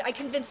succeeded. I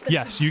convinced them.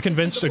 Yes, to- you to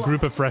convinced do a the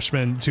group blob. of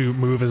freshmen to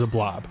move as a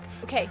blob.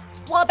 Okay,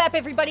 blob up,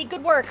 everybody.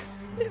 Good work.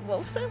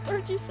 What was that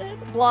word you said?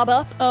 Blob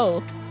up.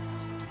 Oh.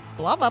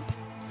 Blob up.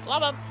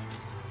 blob up.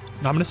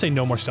 Now, I'm going to say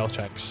no more stealth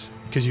checks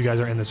because you guys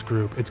are in this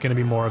group. It's going to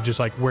be more of just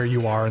like where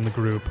you are in the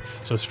group.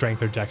 So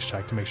strength or dex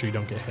check to make sure you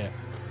don't get hit.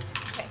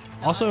 Okay.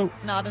 Also,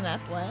 Not an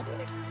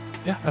athletics.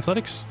 yeah,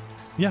 athletics.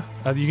 Yeah,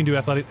 you can do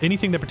athletic.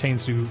 Anything that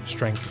pertains to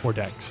strength or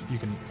dex, you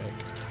can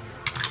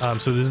make.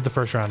 So this is the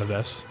first round of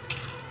this.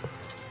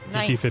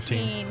 DC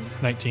 15.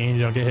 19.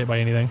 You don't get hit by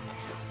anything.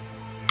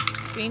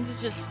 Beans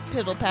is just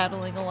piddle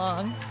paddling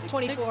along.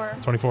 24.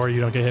 24. You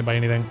don't get hit by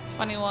anything.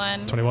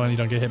 21. 21. You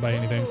don't get hit by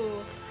anything.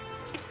 Ooh.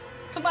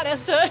 Come on,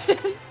 Esta.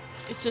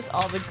 It's just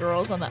all the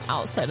girls on the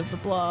outside of the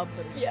blob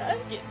that are Yeah.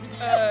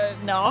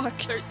 getting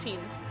knocked. 13.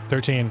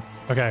 13.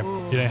 Okay.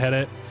 Ooh. You didn't hit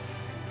it.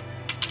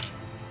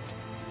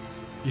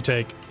 You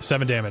take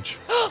 7 damage.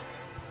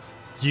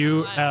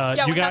 You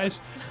Yeah, you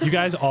what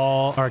guys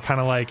all are kind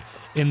of like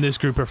in this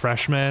group of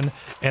freshmen,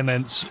 and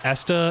then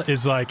Esta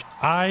is like,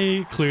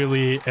 I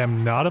clearly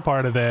am not a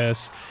part of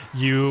this.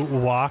 You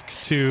walk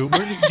to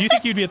do you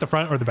think you'd be at the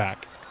front or the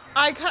back?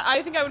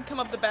 I think I would come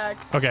up the back.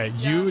 Okay,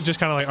 you Yeah. just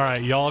kind of like, all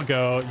right, y'all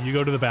go. You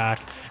go to the back,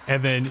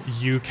 and then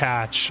you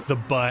catch the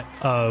butt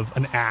of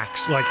an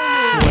axe, like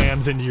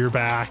slams into your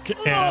back,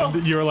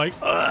 and you're like,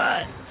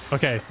 ugh.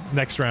 Okay,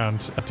 next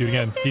round. Do it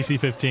again. DC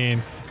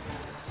 15.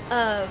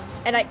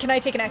 And can I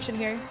take an action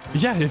here?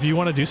 Yeah, if you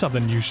want to do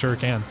something, you sure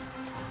can.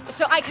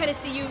 So I kind of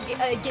see you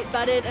get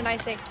butted, and I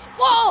say,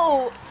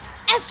 "Whoa,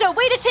 Esto,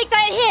 way to take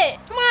that hit!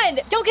 Come on,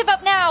 don't give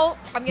up now."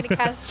 I'm gonna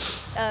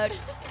cast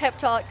Pep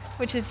Talk,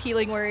 which is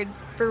healing word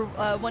for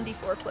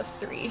 1d4 plus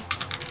 3.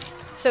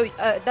 So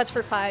that's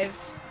for 5.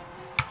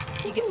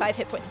 You get 5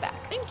 hit points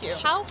back. Thank you.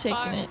 How Taking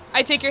far? it.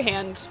 I take your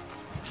hand.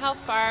 How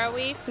far are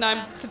we? And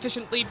I'm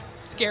sufficiently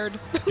scared.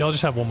 Y'all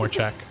just have one more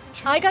check.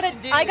 I got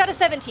a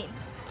 17.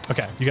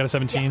 Okay, you got a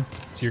 17,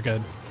 so you're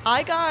good.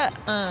 I got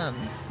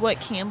what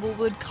Campbell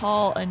would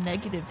call a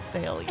negative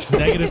failure.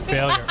 Negative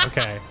failure.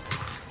 Okay.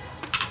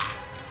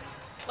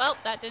 Well,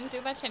 that didn't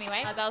do much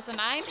anyway. That was a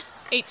 9.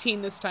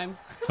 18 this time.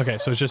 Okay,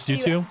 so it's just you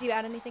two. Do you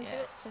add anything to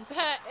it? Since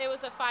It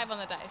was a 5 on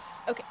the dice.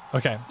 okay.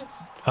 Okay.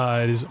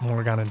 It is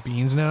Morgan and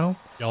Beans now.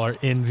 Y'all are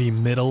in the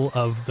middle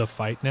of the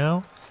fight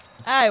now.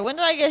 Hey, when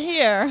did I get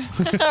here?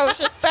 I was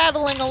just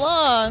battling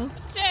along.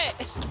 Shit.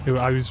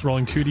 I was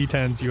rolling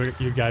 2d10s.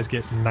 You guys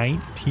get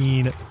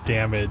 19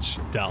 damage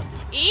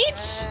dealt.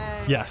 Each?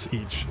 Yes,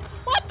 each.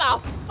 What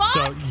the fuck?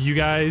 So you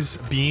guys,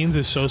 Beans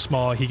is so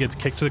small, he gets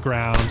kicked to the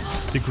ground.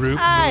 The group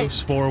Hi.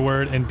 moves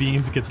forward, and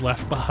Beans gets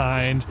left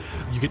behind.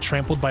 You get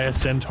trampled by a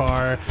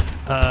centaur.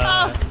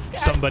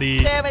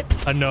 Somebody, damn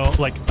it.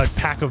 like a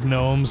pack of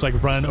gnomes,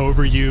 like run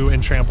over you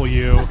and trample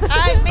you.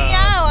 I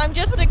meow. I'm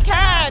just a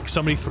cat.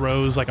 Somebody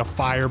throws like a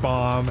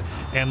firebomb,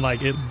 and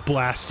like it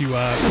blasts you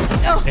up.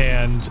 Oh.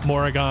 And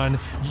Morrigan,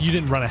 you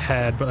didn't run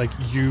ahead, but like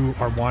you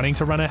are wanting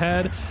to run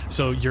ahead.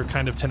 So your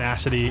kind of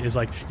tenacity is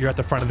like you're at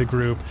the front of the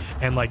group,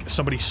 and like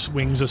somebody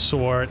swings a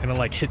sword and it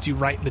like hits you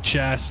right in the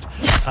chest,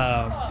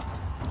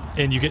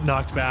 and you get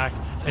knocked back.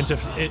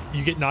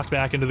 You get knocked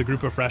back into the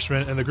group of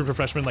freshmen, and the group of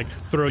freshmen like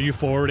throw you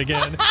forward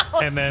again,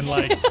 and then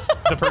like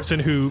the person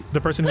who's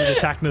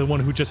attacking the one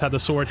who just had the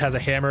sword has a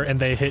hammer, and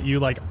they hit you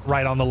like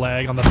right on the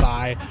leg, on the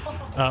thigh.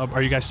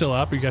 Are you guys still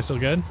up? Are you guys still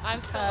good? I'm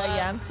still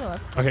Yeah, I'm still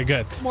up. Okay,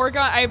 good.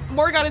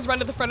 Morgan has run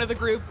to the front of the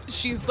group.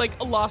 She's like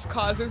a lost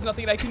cause. There's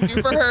nothing I can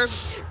do for her.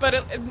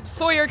 But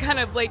Sawyer kind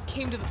of like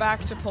came to the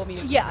back to pull me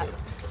into Yeah. the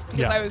group because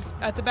Yeah. I was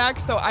at the back.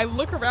 So I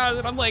look around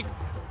and I'm like,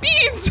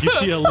 Beans! You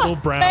see a little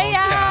brown Hey,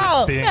 cat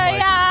ow! being Hey,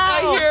 like,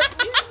 I ow! hear.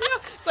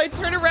 So I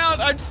turn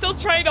around. I'm still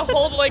trying to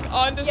hold like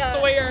onto Yeah.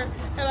 Sawyer,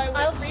 and I like,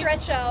 I'll reach-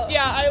 stretch out.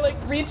 Yeah, I like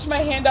reach my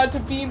hand out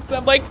to Beans. And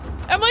I'm like,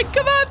 come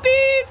on,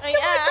 Beans! Come on,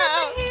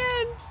 grab my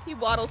hand. He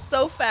waddles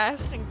so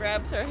fast and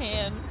grabs her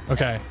hand.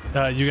 okay,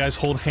 you guys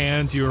hold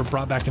hands. You are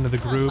brought back into the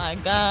group. Oh my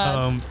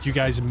god. You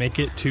guys make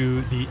it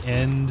to the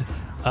end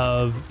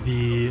of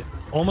the,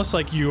 almost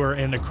like you are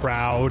in a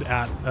crowd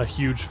at a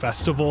huge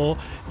festival.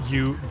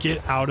 You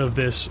get out of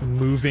this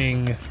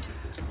moving,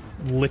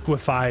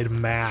 liquefied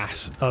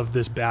mass of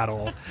this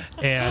battle,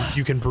 and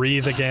you can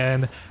breathe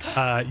again.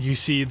 You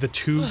see the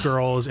 2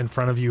 girls in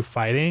front of you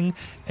fighting,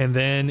 and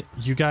then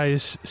you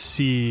guys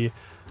see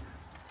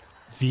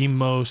the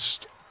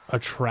most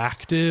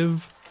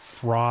attractive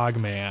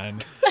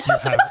frogman you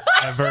have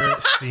ever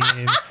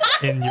seen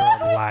in your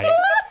life.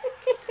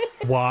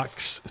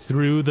 Walks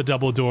through the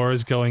double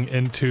doors going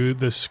into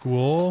the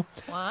school.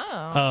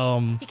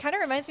 Wow. He kind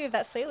of reminds me of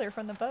that sailor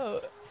from the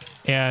boat.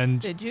 And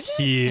Did you guys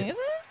see that?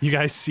 you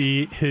guys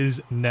see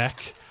his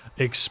neck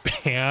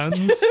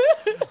expands,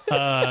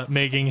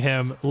 making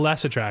him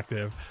less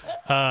attractive.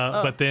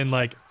 But then,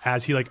 like,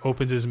 as he like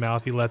opens his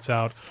mouth, he lets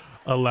out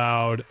a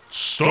loud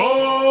 "Stop!"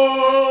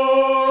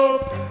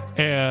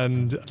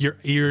 and your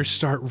ears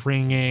start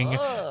ringing.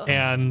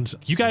 And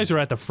you guys are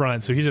at the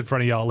front, so he's in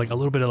front of y'all. Like a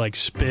little bit of like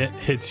spit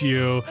hits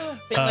you.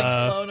 Being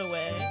like blown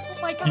away.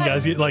 Oh my god. You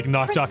guys get like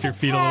knocked off your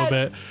feet a little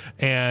bit,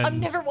 and I'm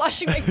never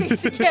washing my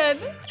face again.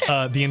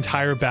 the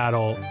entire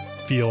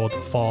battlefield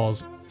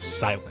falls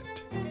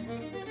silent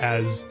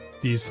as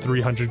these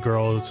 300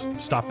 girls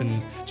stop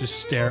and just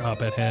stare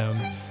up at him.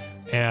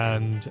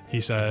 And he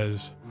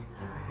says,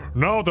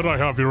 "Now that I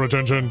have your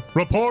attention,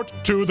 report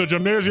to the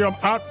gymnasium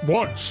at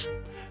once."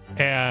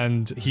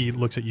 And he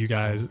looks at you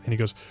guys and he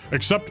goes,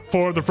 "Except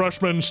for the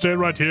freshmen, stay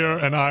right here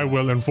and I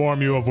will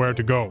inform you of where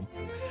to go."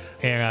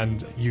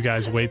 And you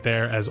guys wait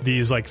there as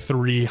these like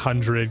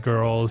 300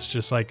 girls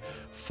just like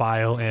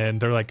file in.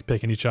 They're like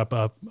picking each up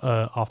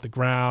off the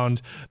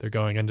ground. They're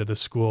going into the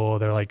school.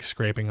 They're like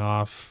scraping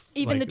off.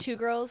 Even like, the 2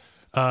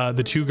 girls.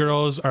 the 2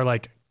 girls are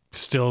like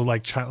still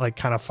like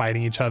kind of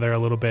fighting each other a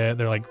little bit.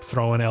 They're like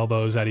throwing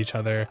elbows at each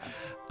other,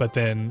 but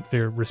then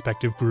their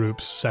respective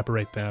groups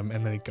separate them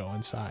and they go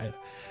inside.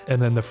 And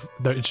then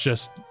it's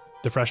just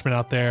the freshman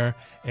out there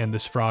and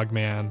this frog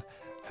man.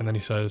 And then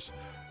he says,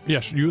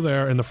 Yes, you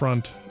there in the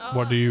front.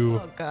 What do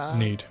you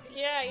need?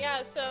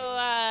 Yeah. So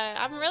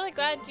I'm really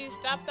glad you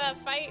stopped that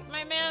fight,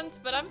 my mans,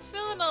 but I'm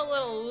feeling a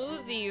little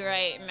woozy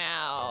right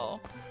now.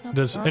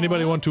 Does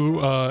anybody want to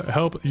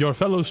help your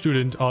fellow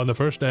student on the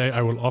first day?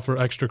 I will offer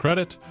extra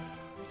credit.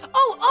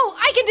 Oh,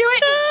 I can do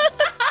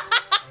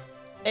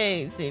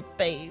it! Easy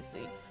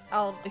peasy.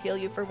 I'll heal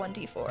you for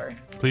 1d4.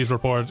 Please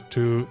report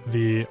to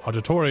the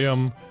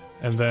auditorium,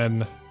 and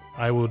then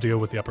I will deal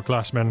with the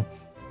upperclassmen.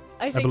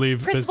 I say,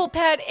 believe Principal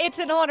Pat, it's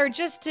an honor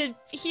just to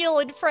heal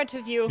in front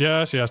of you.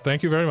 Yes,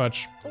 thank you very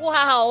much.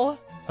 Wow.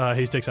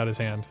 He sticks out his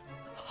hand.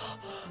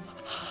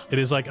 It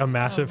is like a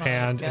massive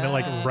hand, and it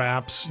like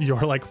wraps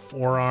your like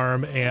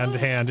forearm and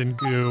hand in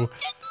goo.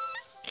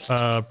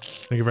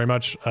 Thank you very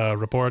much.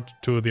 Report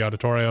to the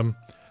auditorium.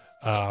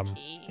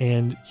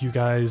 And you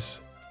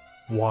guys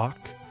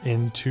walk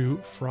into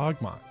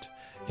Frogmont,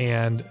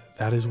 and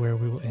that is where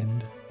we will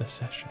end the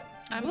session.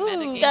 I'm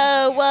medicated.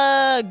 Go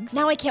Wugs!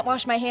 Now I can't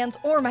wash my hands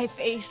or my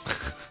face.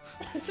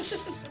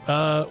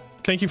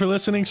 Thank you for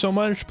listening so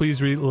much. Please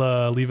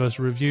leave us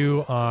a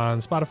review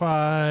on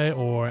Spotify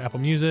or Apple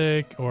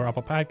Music or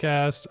Apple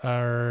Podcasts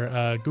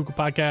or Google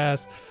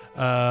Podcasts.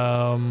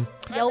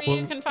 Wherever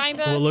you can find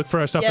us. We'll look for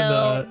our stuff in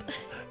the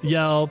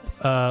Yelp.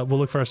 We'll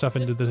look for our stuff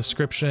into the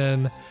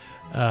description.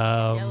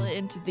 Yell it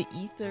into the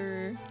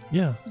ether.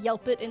 Yeah.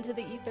 Yelp it into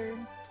the ether.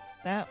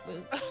 That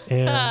was...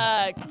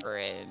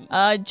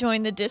 And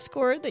join the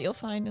Discord that you'll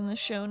find in the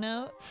show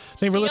notes.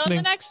 thank you for See you on listening.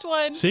 the next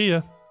one. See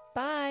ya.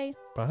 Bye.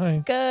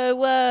 Bye. Go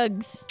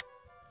Wugs!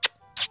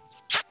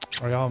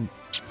 Are y'all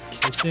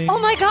listening? Oh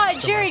my god,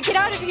 Jerry, get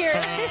out of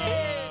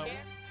here.